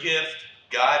 Every gift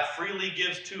God freely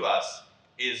gives to us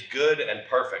is good and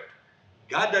perfect.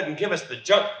 God doesn't give us the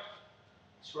junk.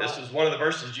 That's right. This is one of the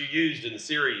verses you used in the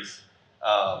series,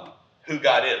 Who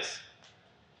God Is.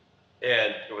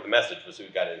 And the message was Who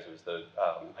God Is. It was the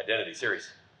identity series.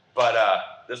 But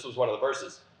this was one of the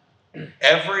verses.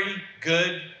 Every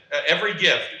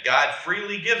gift God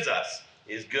freely gives us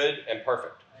is good and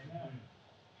perfect. Amen.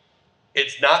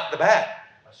 It's not the bad.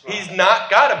 That's right. He's not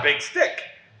got a big stick.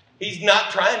 He's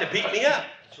not trying to beat me up.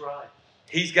 That's right.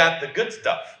 He's got the good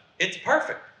stuff. It's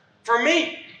perfect for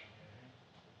me.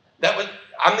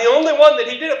 I'm the only one that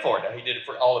he did it for. Now he did it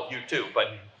for all of you too, but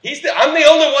I'm the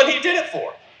only one he did it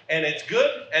for. And it's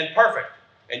good and perfect.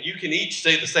 And you can each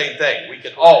say the same thing. We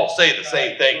can all say the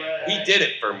same thing. He did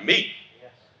it for me.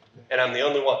 And I'm the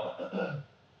only one.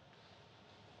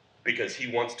 Because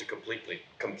he wants to complete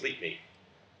me.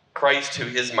 Christ, who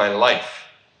is my life.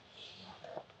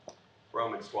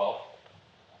 Romans 12.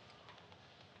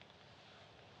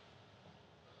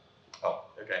 Oh,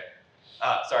 okay.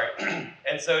 Sorry.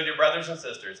 And so, dear brothers and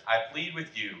sisters, I plead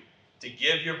with you to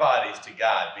give your bodies to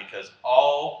God because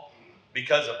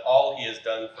of all he has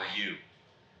done for you.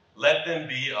 Let them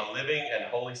be a living and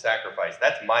holy sacrifice.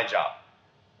 That's my job.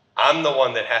 I'm the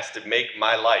one that has to make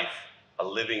my life a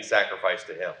living sacrifice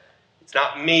to him. It's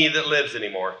not me that lives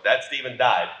anymore. That Stephen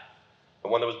died. The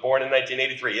one that was born in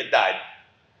 1983, it died.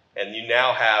 And you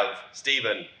now have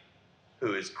Stephen,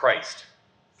 who is Christ,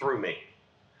 through me.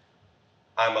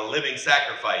 I'm a living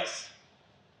sacrifice,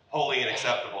 holy and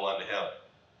acceptable unto him.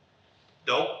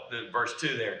 Verse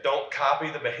 2 there, don't copy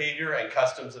the behavior and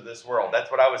customs of this world. That's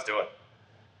what I was doing.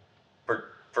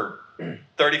 For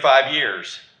 35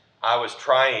 years, I was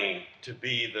trying to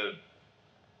be the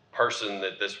person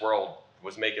that this world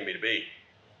was making me to be.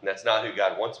 And that's not who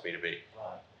God wants me to be.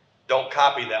 Right. Don't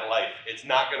copy that life. It's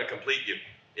not going to complete you.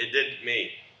 It didn't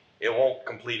me. It won't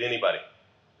complete anybody.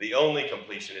 The only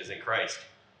completion is in Christ.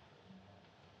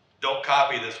 Don't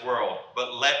copy this world,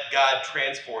 but let God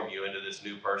transform you into this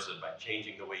new person by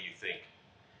changing the way you think.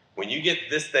 When you get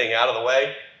this thing out of the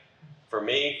way, for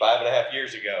me, 5.5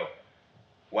 years ago,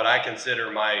 what I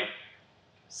consider my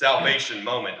salvation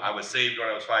moment, I was saved when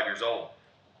I was 5 years old.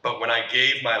 But when I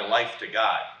gave my life to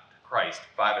God, to Christ,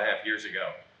 5.5 years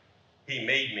ago, he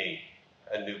made me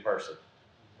a new person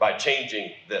by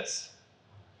changing this.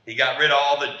 He got rid of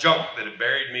all the junk that had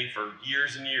buried me for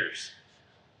years and years.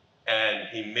 And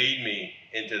he made me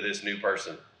into this new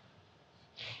person.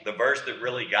 The verse that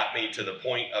really got me to the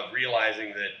point of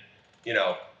realizing that,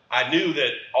 I knew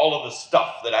that all of the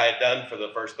stuff that I had done for the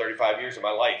first 35 years of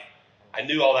my life, I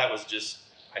knew all that was just,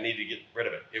 I needed to get rid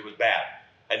of it. It was bad.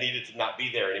 I needed to not be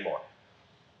there anymore.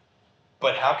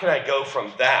 But how can I go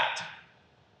from that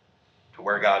to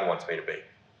where God wants me to be?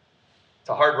 It's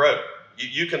a hard road.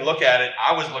 You can look at it.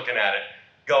 I was looking at it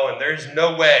going, there's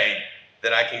no way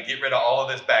that I can get rid of all of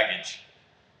this baggage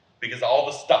because of all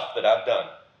the stuff that I've done.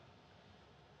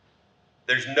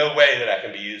 There's no way that I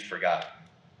can be used for God.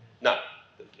 No.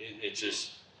 It's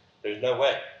just, there's no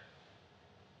way.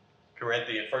 1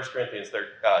 Corinthians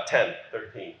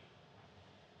 10:13.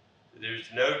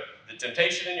 The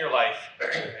temptation in your life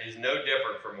is no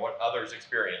different from what others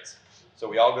experience. So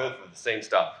we all go through the same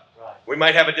stuff. Right. We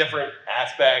might have a different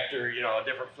aspect or, a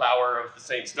different flower of the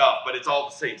same stuff, but it's all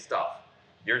the same stuff.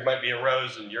 Yours might be a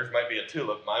rose and yours might be a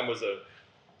tulip. Mine was a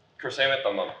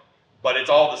chrysanthemum. But it's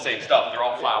all the same stuff. They're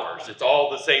all flowers. It's all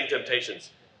the same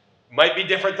temptations. Might be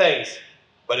different things,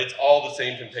 but it's all the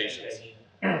same temptations.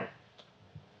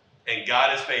 And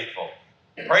God is faithful.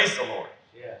 Praise the Lord.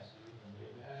 Yes.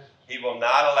 He will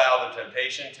not allow the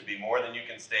temptation to be more than you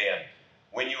can stand.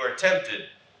 When you are tempted,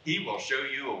 he will show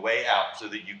you a way out so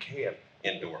that you can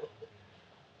endure.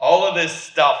 All of this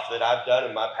stuff that I've done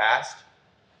in my past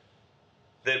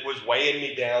that was weighing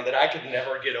me down, that I could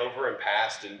never get over and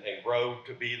past and grow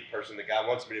to be the person that God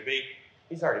wants me to be,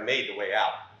 he's already made the way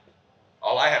out.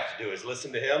 All I have to do is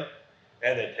listen to him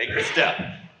and then take the step.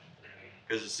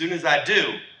 Because as soon as I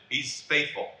do, he's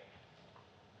faithful.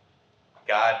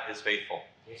 God is faithful.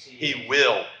 Yes, he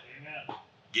will Amen.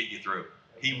 get you through.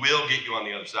 He will get you on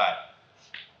the other side.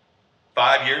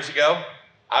 5 years ago,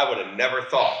 I would have never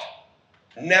thought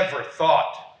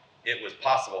it was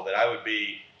possible that I would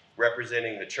be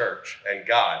representing the church and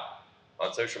God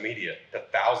on social media to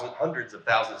hundreds of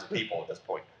thousands of people at this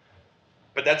point.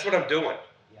 But that's what I'm doing.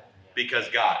 Yeah. Because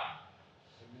God.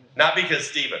 Not because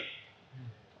Stephen,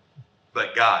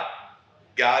 but God.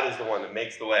 God is the one that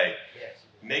makes the way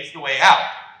out,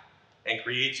 and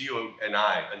creates you and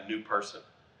I a new person.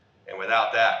 And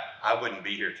without that, I wouldn't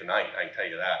be here tonight, I can tell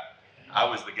you that. I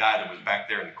was the guy that was back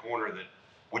there in the corner that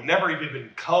would never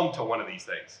even come to one of these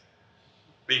things.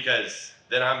 Because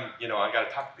then I got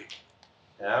to talk to people.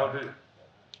 And I don't do it.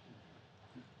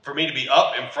 For me to be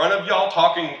up in front of y'all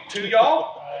talking to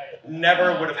y'all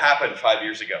never would have happened 5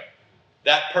 years ago.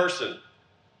 That person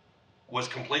was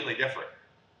completely different.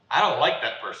 I don't like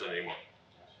that person anymore.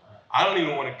 I don't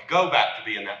even want to go back to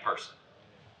being that person.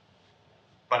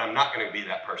 But I'm not going to be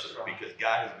that person because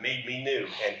God has made me new,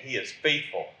 and He is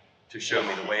faithful to show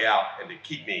me the way out and to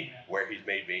keep me where He's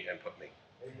made me and put me.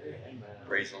 Amen.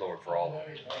 Praise the Lord for all of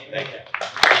it. Thank you.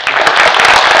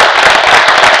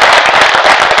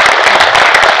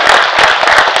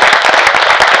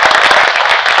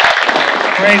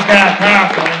 Praise God,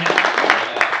 powerful, isn't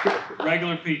it?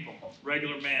 Regular people,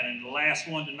 regular men. And the last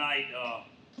one tonight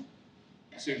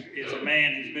is a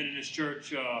man who's been in this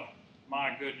church,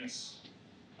 my goodness,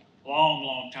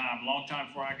 long time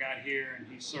before I got here, and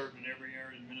he served in every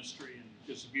area of ministry, and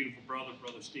just a beautiful brother,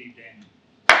 Brother Steve Daniel.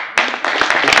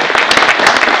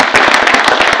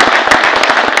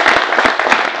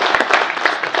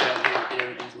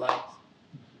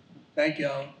 Thank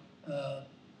y'all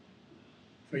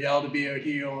for y'all to be out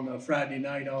here on a Friday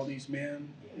night, all these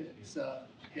men. It's,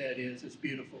 it is. It's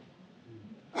beautiful.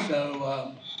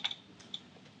 So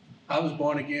I was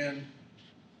born again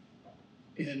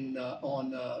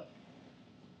on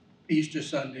Easter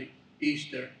Sunday,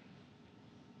 Easter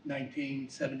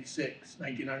 1976.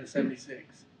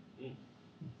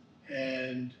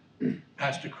 And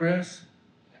Pastor Chris,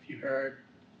 if you heard,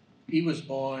 he was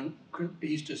born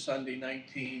Easter Sunday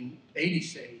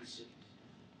 1986.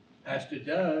 Pastor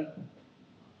Doug,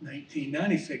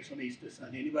 1996 on Easter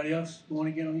Sunday. Anybody else born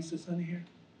again on Easter Sunday here?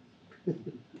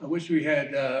 I wish we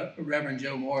had Reverend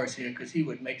Joe Morris here, because he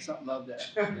would make something of that.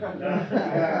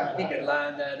 He could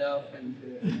line that up, and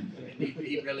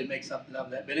he'd really make something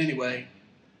of that. But anyway,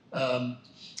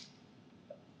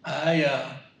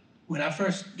 when I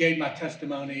first gave my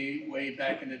testimony way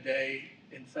back in the day,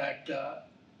 in fact, it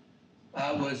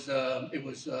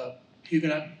was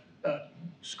Huguenot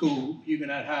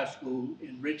Huguenot High School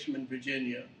in Richmond,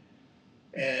 Virginia,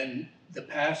 and the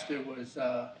pastor was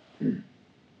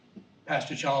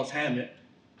Pastor Charles Hammett,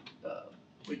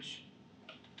 which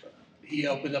he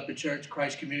opened up a church,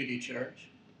 Christ Community Church,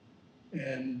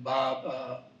 and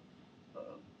Bob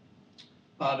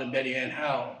and Betty Ann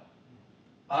Howell.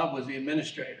 Bob was the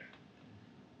administrator,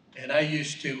 and I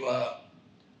used to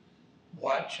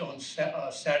watch on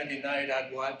Saturday night.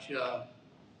 I'd watch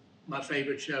my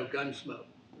favorite show, Gunsmoke.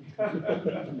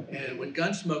 And when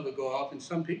Gunsmoke would go off, and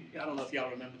some people, I don't know if y'all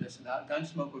remember this or not,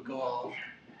 Gunsmoke would go off,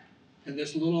 and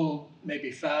this little,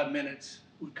 maybe 5 minutes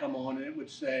would come on, and it would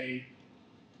say,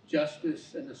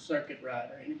 Justice and the Circuit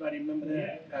Rider. Anybody remember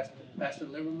that? Yeah. Pastor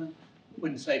Liverman?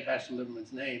 Wouldn't say Pastor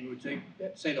Liverman's name. It would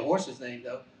say the horse's name,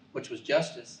 though, which was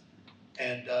Justice.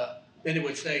 And then it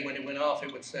would say, when it went off,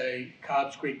 it would say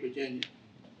Cobbs Creek, Virginia.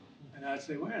 And I'd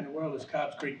say, where in the world is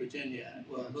Cobbs Creek, Virginia at?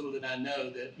 Well, little did I know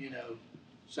that,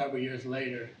 several years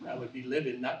later, I would be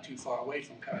living not too far away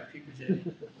from Cobbs Creek,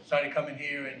 Virginia. Started coming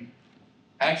here, and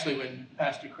actually when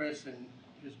Pastor Chris and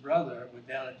his brother were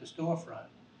down at the storefront,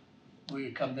 we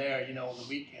would come there, on the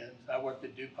weekends. I worked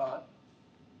at DuPont.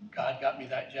 God got me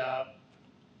that job.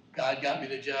 God got me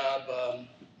the job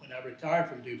when I retired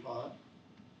from DuPont,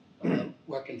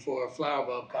 working for a flower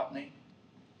bulb company.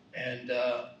 And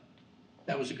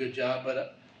that was a good job,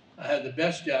 but I had the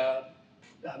best job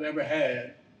I've ever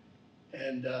had.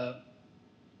 And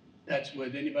that's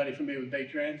with anybody familiar with Bay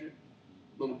Transit,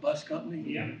 little bus company.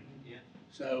 Yeah.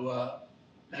 So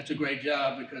that's a great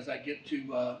job because I get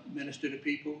to minister to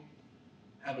people,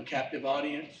 have a captive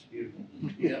audience.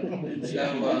 Yeah. And so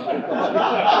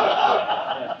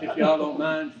if y'all don't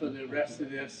mind for the rest of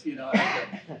this, I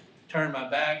have to turn my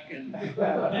back and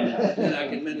then I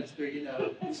can minister, as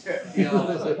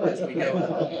we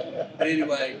go. But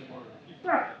anyway,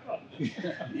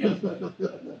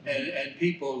 and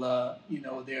people,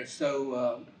 they're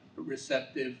so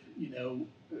receptive, to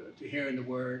hearing the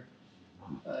word.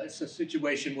 It's a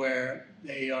situation where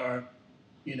they are,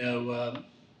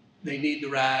 they need the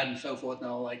ride and so forth and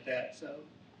all like that. So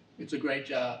it's a great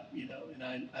job, and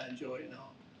I enjoy it and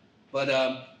all. But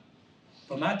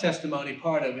for my testimony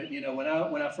part of it, when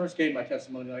I first gave my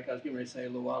testimony, like I was getting ready to say a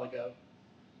little while ago,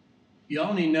 you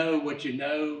only know what you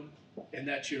know, and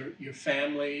that's your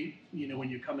family, when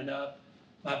you're coming up.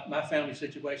 My family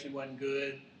situation wasn't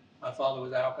good. My father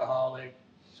was alcoholic.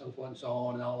 so forth and so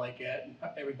on and all like that. And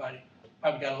everybody,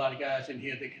 probably got a lot of guys in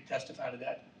here that can testify to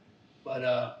that.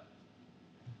 But,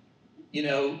 you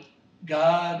know,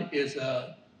 God is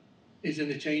in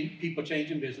the people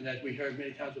changing business, as we heard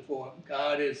many times before.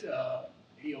 God is,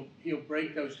 he'll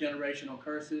break those generational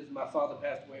curses. My father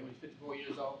passed away when he was 54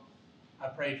 years old. I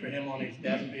prayed for him on his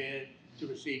deathbed to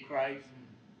receive Christ.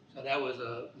 So that was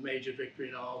a major victory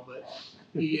and all, but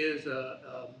he is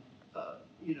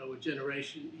you know, a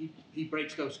generation, he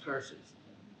breaks those curses.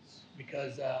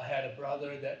 Because I had a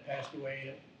brother that passed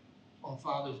away on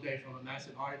Father's Day from a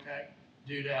massive heart attack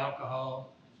due to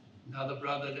alcohol. Another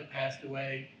brother that passed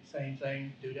away, same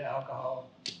thing, due to alcohol.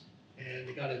 And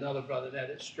we got another brother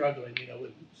that is struggling, you know,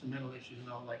 with some mental issues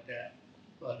and all like that.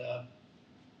 But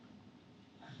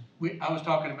I was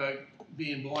talking about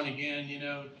being born again, you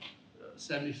know,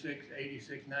 76,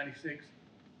 86, 96.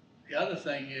 The other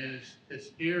thing is, it's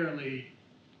eerily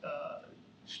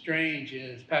strange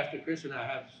is Pastor Chris and I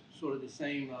have sort of the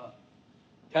same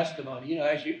testimony. You know,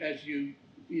 as you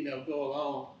go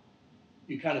along,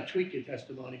 you kind of tweak your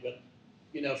testimony. But,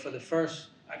 you know, for the first,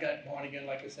 I got born again,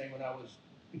 like I say, when I was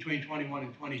between 21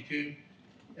 and 22.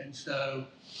 And so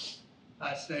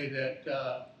I say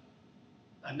that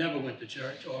I never went to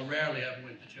church, or rarely ever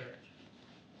went to church.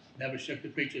 Never shook the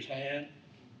preacher's hand.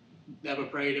 Never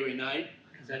prayed every night,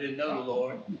 because I didn't know the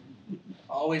Lord.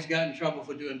 Always got in trouble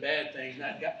for doing bad things.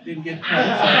 Didn't get see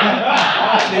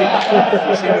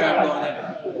where I'm going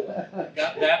at.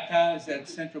 Got baptized at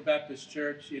Central Baptist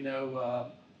Church, you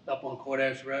know, up on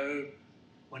Cornerstone Road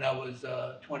when I was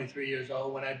 23 years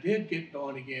old. When I did get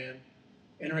born again,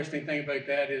 interesting thing about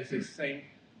that is the same,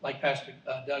 like Pastor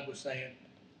Doug was saying,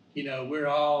 you know, we're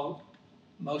all,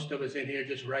 most of us in here,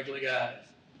 just regular guys.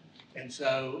 And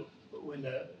so when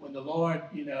the Lord,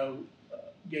 you know,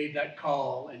 gave that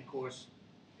call, and of course,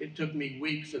 it took me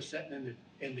weeks of sitting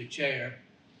in the chair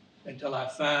until I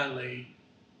finally,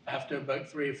 after about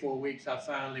 3 or 4 weeks, I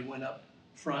finally went up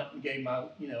front and gave my,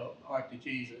 you know, heart to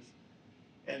Jesus.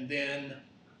 And then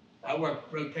I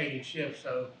worked rotating shifts,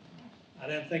 so I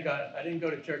didn't go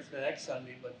to church the next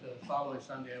Sunday, but the following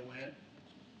Sunday I went.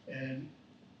 And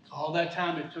all that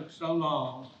time it took so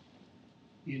long,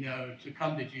 you know, to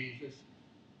come to Jesus.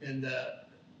 And the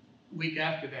week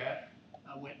after that,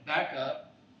 I went back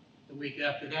up. The week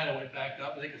after that, I went back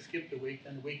up. I think I skipped a week.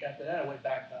 And the week after that, I went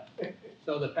back up.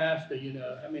 So the pastor, you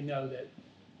know, I mean, know that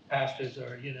pastors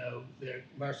are, you know, they're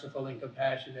merciful and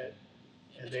compassionate,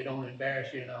 and they don't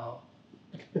embarrass you and all.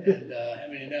 And I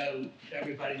mean, know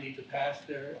everybody needs a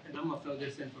pastor, and I'm gonna throw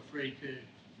this in for free too.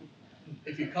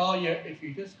 If you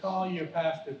just call your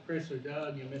pastor Chris or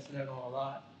Doug, you're missing out on a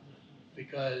lot,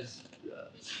 because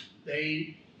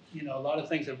they, you know, a lot of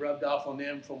things have rubbed off on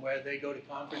them from where they go to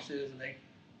conferences and they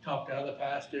talk to other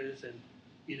pastors, and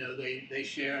you know, they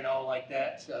share and all like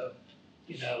that. So,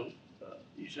 you know,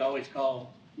 you should always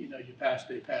call, you know, your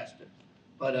pastor.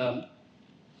 But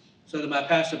so my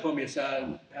pastor pulled me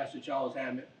aside, Pastor Charles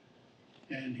Hammett,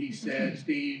 and he said,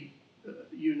 Steve,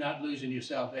 you're not losing your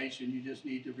salvation. You just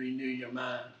need to renew your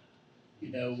mind. You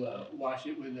know, wash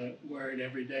it with the word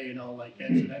every day and all like that.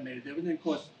 So that made a difference. And of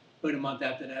course, about a month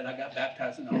after that, I got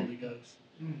baptized in the Holy Ghost.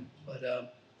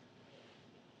 But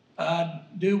I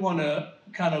do want to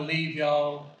kind of leave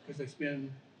y'all, because it's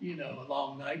been, you know, a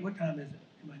long night. What time is it?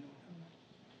 Anybody know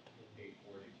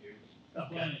what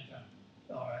time? 8:42. Okay.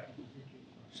 All right.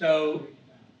 So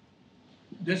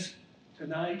this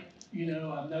tonight, you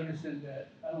know, I'm noticing that,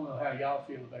 I don't know how y'all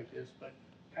feel about this, but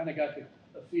kind of got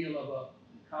the feel of a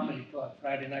comedy club,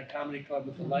 Friday night comedy club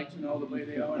with the lights and all the way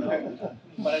they are and all.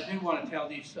 But I do want to tell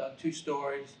these two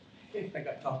stories. I think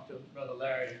I talked to Brother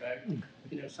Larry about,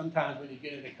 you know, sometimes when you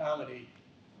get into comedy,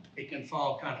 it can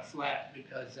fall kind of flat,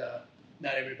 because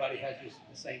not everybody has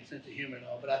the same sense of humor and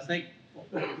all. But I think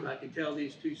if I can tell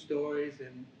these two stories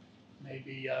and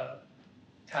maybe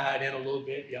tie it in a little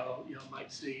bit, y'all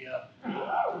might see,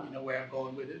 you know, where I'm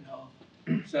going with it and all.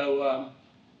 So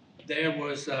there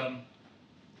was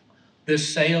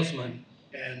this salesman,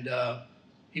 and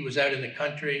he was out in the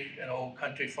country, an old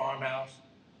country farmhouse,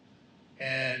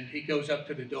 and he goes up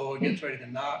to the door, gets ready to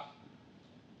knock,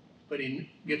 but he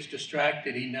gets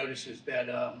distracted. He notices that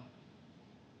a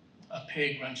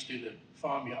pig runs through the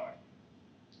farmyard,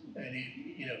 and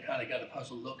he, you know, kind of got a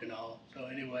puzzled look and all. So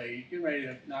anyway, he get ready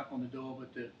to knock on the door,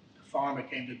 but the farmer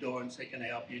came to the door and said, "Can I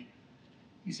help you?"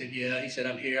 He said, "Yeah." He said,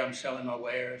 "I'm here. I'm selling my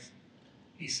wares."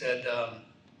 He said,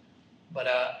 "But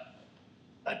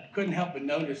I couldn't help but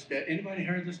notice that." Anybody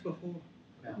heard this before?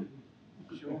 No.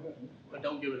 Sure, but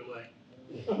don't give it away.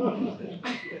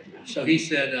 So he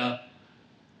said,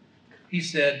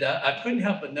 I couldn't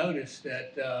help but notice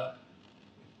that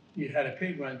you had a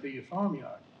pig run through your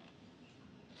farmyard.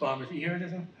 Farmer said, you heard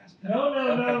this? No.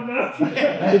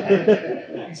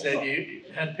 He said, you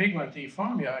had a pig run through your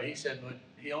farmyard. He said, but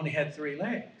he only had 3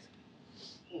 legs.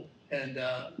 And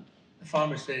the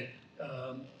farmer said,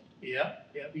 yeah.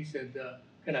 He said,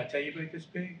 can I tell you about this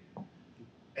pig?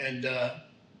 And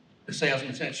the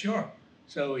salesman said, sure.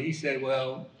 So he said,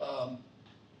 well,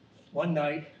 one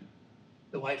night,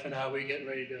 the wife and I were getting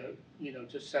ready to,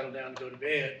 just settle down and go to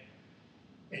bed.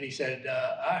 And he said,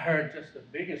 I heard just the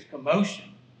biggest commotion.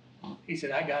 He said,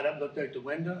 I got up, looked out the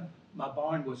window, my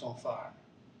barn was on fire.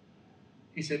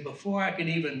 He said, before I could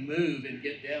even move and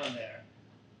get down there,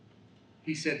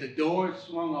 he said, the doors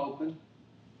swung open,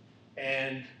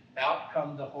 and out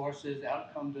come the horses,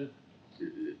 out come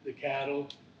the cattle,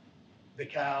 the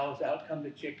cows, out come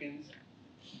the chickens.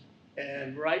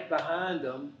 And right behind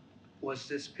them was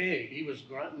this pig. He was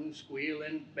grunting,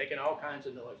 squealing, making all kinds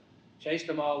of noise. Chased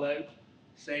them all out,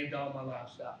 saved all my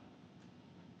livestock.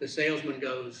 The salesman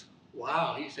goes,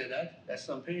 wow. He said, that's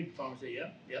some pig. The farmer said,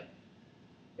 yep.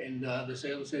 And the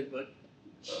salesman said, but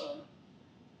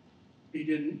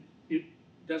it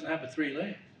doesn't have the 3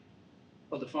 legs.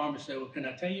 Well, the farmer said, well, can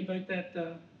I tell you about that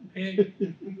pig?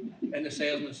 And the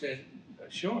salesman said,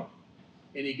 sure.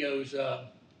 And he goes,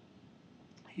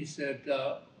 he said,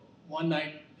 one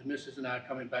night, the missus and I are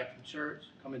coming back from church,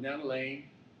 coming down the lane.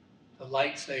 The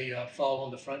lights, they fall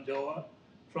on the front door.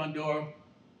 Front door,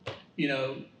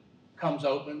 comes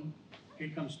open. Here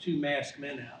comes 2 masked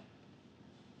men out.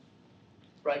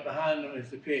 Right behind them is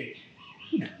the pig.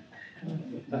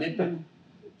 Nipping,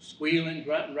 squealing,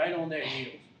 grunting, right on their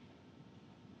heels.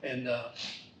 And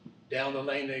down the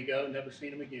lane they go, never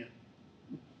seen them again.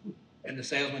 And the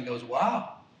salesman goes,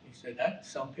 wow. He said, that's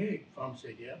some pig. Farmer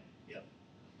said, yep,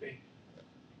 pig.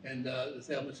 And the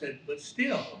salesman said, but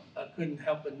still, I couldn't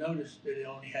help but notice that it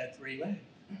only had 3 legs.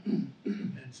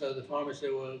 And so the farmer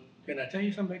said, well, can I tell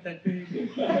you something about that pig?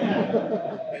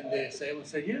 And the salesman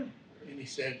said, yeah. And he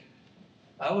said,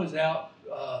 I was out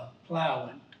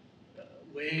plowing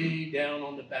way down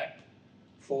on the back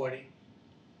 40.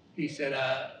 He said,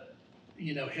 I,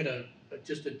 hit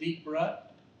just a deep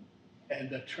rut, and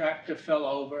the tractor fell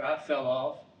over. I fell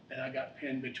off, and I got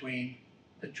pinned between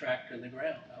the tractor and the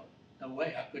ground. No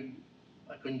way, I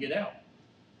couldn't get out.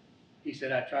 He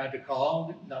said, I tried to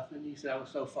call, nothing. He said, I was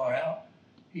so far out.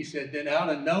 He said, then out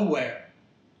of nowhere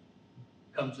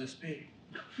comes this pig.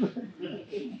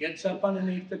 Gets up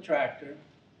underneath the tractor,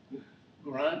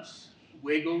 grunts,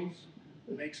 wiggles,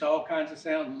 makes all kinds of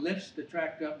sound, lifts the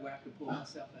tractor up where I could pull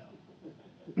myself out.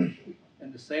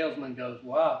 And the salesman goes,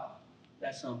 wow,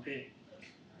 that's some pig.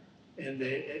 And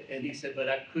he said, but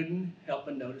I couldn't help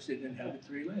but notice it didn't have the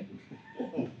 3 legs.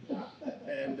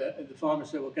 And the farmer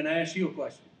said, well, can I ask you a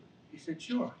question? He said,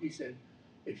 sure. He said,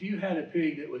 if you had a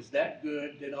pig that was that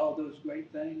good, did all those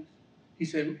great things, he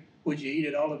said, would you eat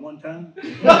it all at one time?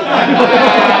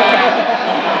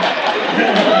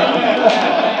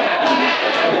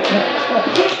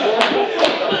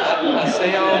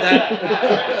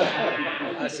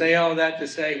 I say all that to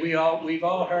say we've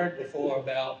all heard before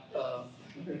about our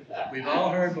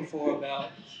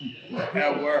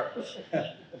works.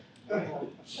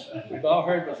 We've all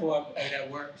heard before about our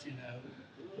works,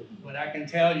 But I can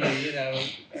tell you,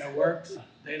 our works,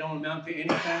 they don't amount to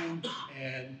anything.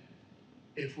 And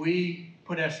if we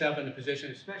put ourselves in a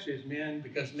position, especially as men,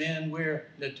 because men, we're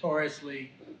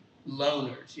notoriously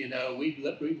loners,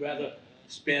 we'd rather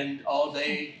spend all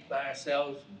day by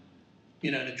ourselves,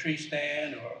 in a tree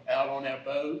stand or out on our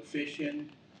boat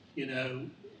fishing,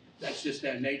 that's just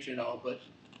our nature and all. But,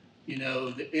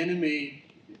 the enemy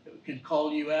can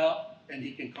call you out and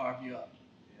he can carve you up.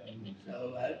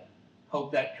 So I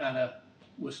hope that kind of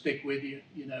will stick with you.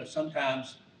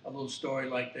 Sometimes a little story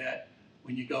like that,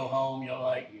 when you go home, you're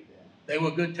like, they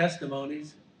were good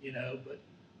testimonies, but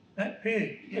that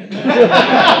pig.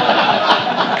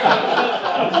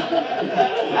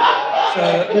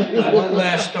 So one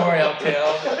last story I'll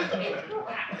tell,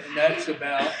 and that's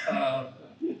about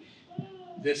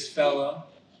this fella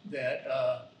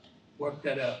that worked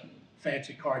at a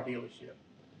fancy car dealership.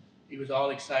 He was all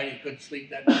excited. He couldn't sleep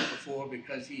that night before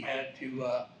because he had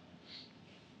to,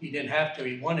 he didn't have to,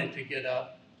 he wanted to get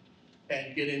up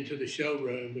and get into the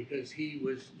showroom because he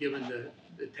was given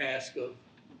the task of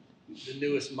the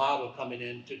newest model coming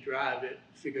in to drive it,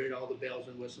 figure out all the bells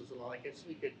and whistles and all that, so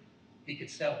he could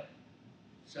sell it.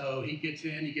 So he gets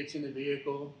in the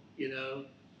vehicle,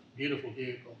 beautiful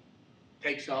vehicle,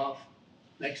 takes off.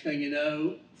 Next thing you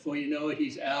know, before you know it,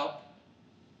 he's out,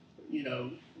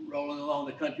 rolling along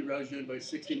the country roads doing about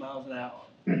 60 miles an hour.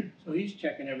 So he's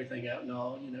checking everything out and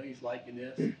all, he's liking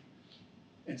this.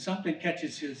 And something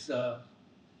catches his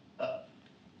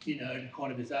in the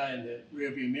corner of his eye in the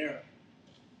rearview mirror.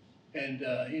 And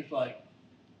he's like,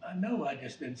 I know I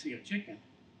just didn't see a chicken.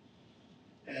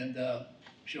 And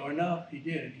sure enough, he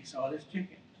did. He saw this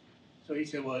chicken. So he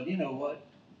said, well, you know what?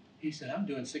 He said, I'm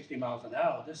doing 60 miles an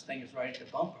hour. This thing is right at the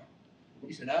bumper.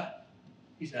 He said,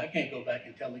 I can't go back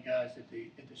and tell the guys at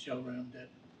the showroom that,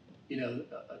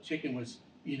 a chicken was,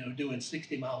 doing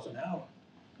 60 miles an hour.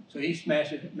 So he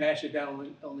mashed it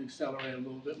down on the accelerator a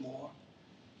little bit more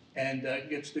and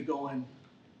gets to going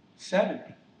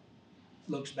 70.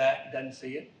 Looks back, doesn't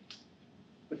see it.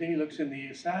 But then he looks in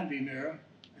the side view mirror,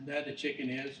 and there the chicken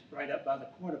is right up by the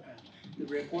quarter panel, the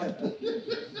rear quarter panel.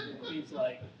 He's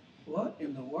like, what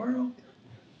in the world?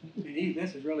 And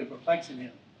this is really perplexing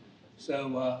him.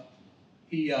 So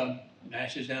he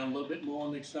mashes down a little bit more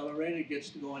on the accelerator, gets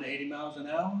to going 80 miles an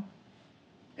hour,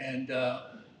 and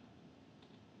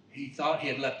he thought he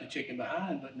had left the chicken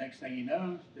behind, but next thing he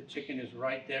knows, the chicken is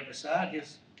right there beside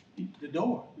the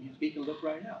door. He can look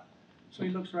right out. So he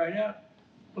looks right out.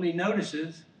 Well, he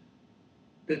notices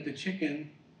that the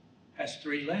chicken has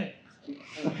 3 legs.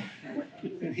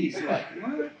 And he's like,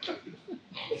 what?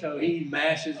 So he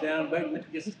mashes down,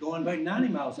 gets going about 90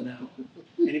 miles an hour.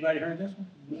 Anybody heard this one?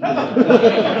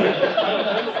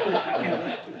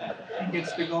 He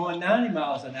gets to going 90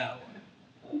 miles an hour.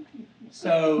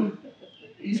 So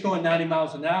he's going 90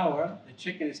 miles an hour. The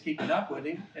chicken is keeping up with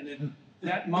him. And in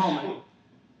that moment,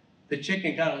 the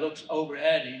chicken kind of looks over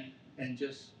at him and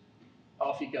just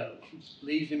off he goes.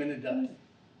 Leaves him in the dust.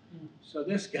 So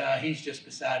this guy, he's just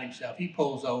beside himself. He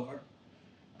pulls over,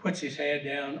 puts his head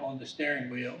down on the steering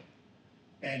wheel,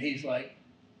 and he's like,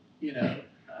 I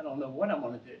don't know what I'm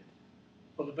going to do.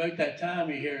 Well, about that time,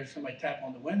 he hears somebody tap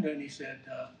on the window, and he said,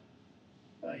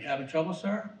 you having trouble,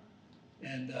 sir?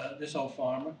 And this old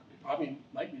farmer, probably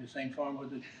might be the same farmer with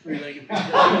the 3-legged pig.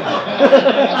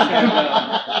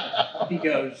 He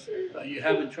goes, you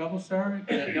having trouble, sir?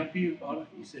 Can I help you?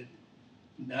 He said,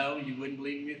 no, you wouldn't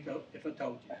believe me if I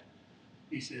told you.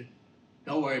 He said,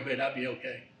 don't worry about it, I'll be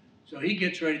okay. So he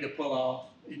gets ready to pull off,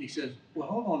 and he says, well,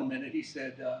 hold on a minute. He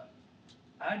said,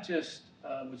 I just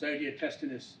was out here testing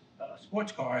this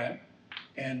sports car out,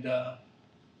 and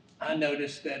I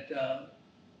noticed that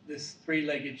this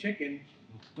 3-legged chicken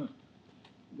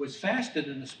was faster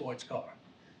than the sports car.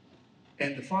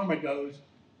 And the farmer goes,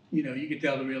 you could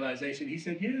tell the realization. He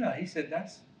said, yeah. He said,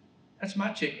 that's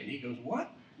my chicken. He goes,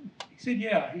 what? He said,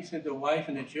 yeah. He said, the wife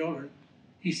and the children,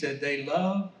 he said, they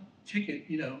love chicken,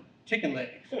 chicken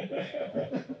legs.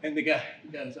 And the guy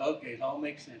goes, okay, it all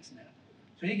makes sense now.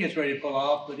 So he gets ready to pull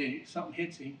off, but then something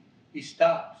hits him. He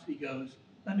stops. He goes,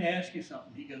 let me ask you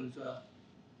something. He goes,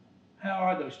 how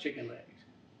are those chicken legs?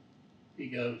 He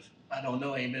goes, I don't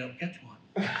know, I ain't been able to catch one.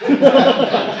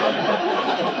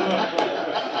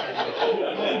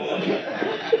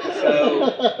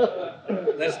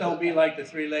 So let's don't be like the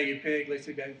 3-legged pig. Let's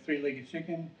go 3-legged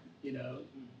chicken,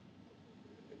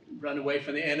 run away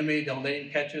from the enemy. Don't let him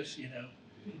catch us,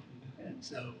 And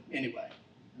so anyway.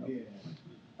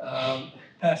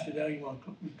 Pastor Doug, you want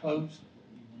to close?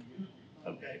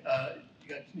 Okay. You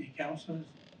got any counselors?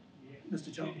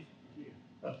 Mr. Jones?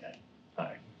 Okay. All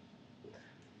right.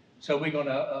 So we're going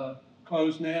to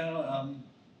close now,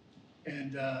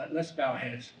 and let's bow our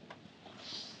heads.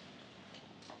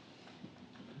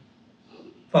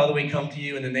 Father, we come to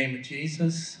you in the name of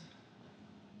Jesus.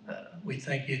 We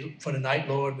thank you for tonight,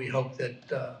 Lord. We hope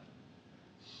that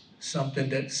something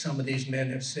that some of these men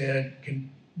have said can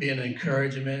be an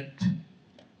encouragement,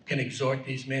 can exhort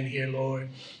these men here, Lord.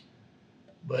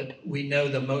 But we know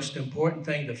the most important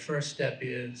thing, the first step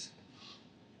is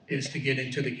to get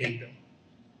into the kingdom.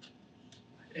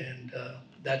 And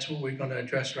that's what we're going to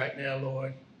address right now,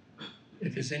 Lord.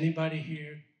 If there's anybody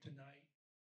here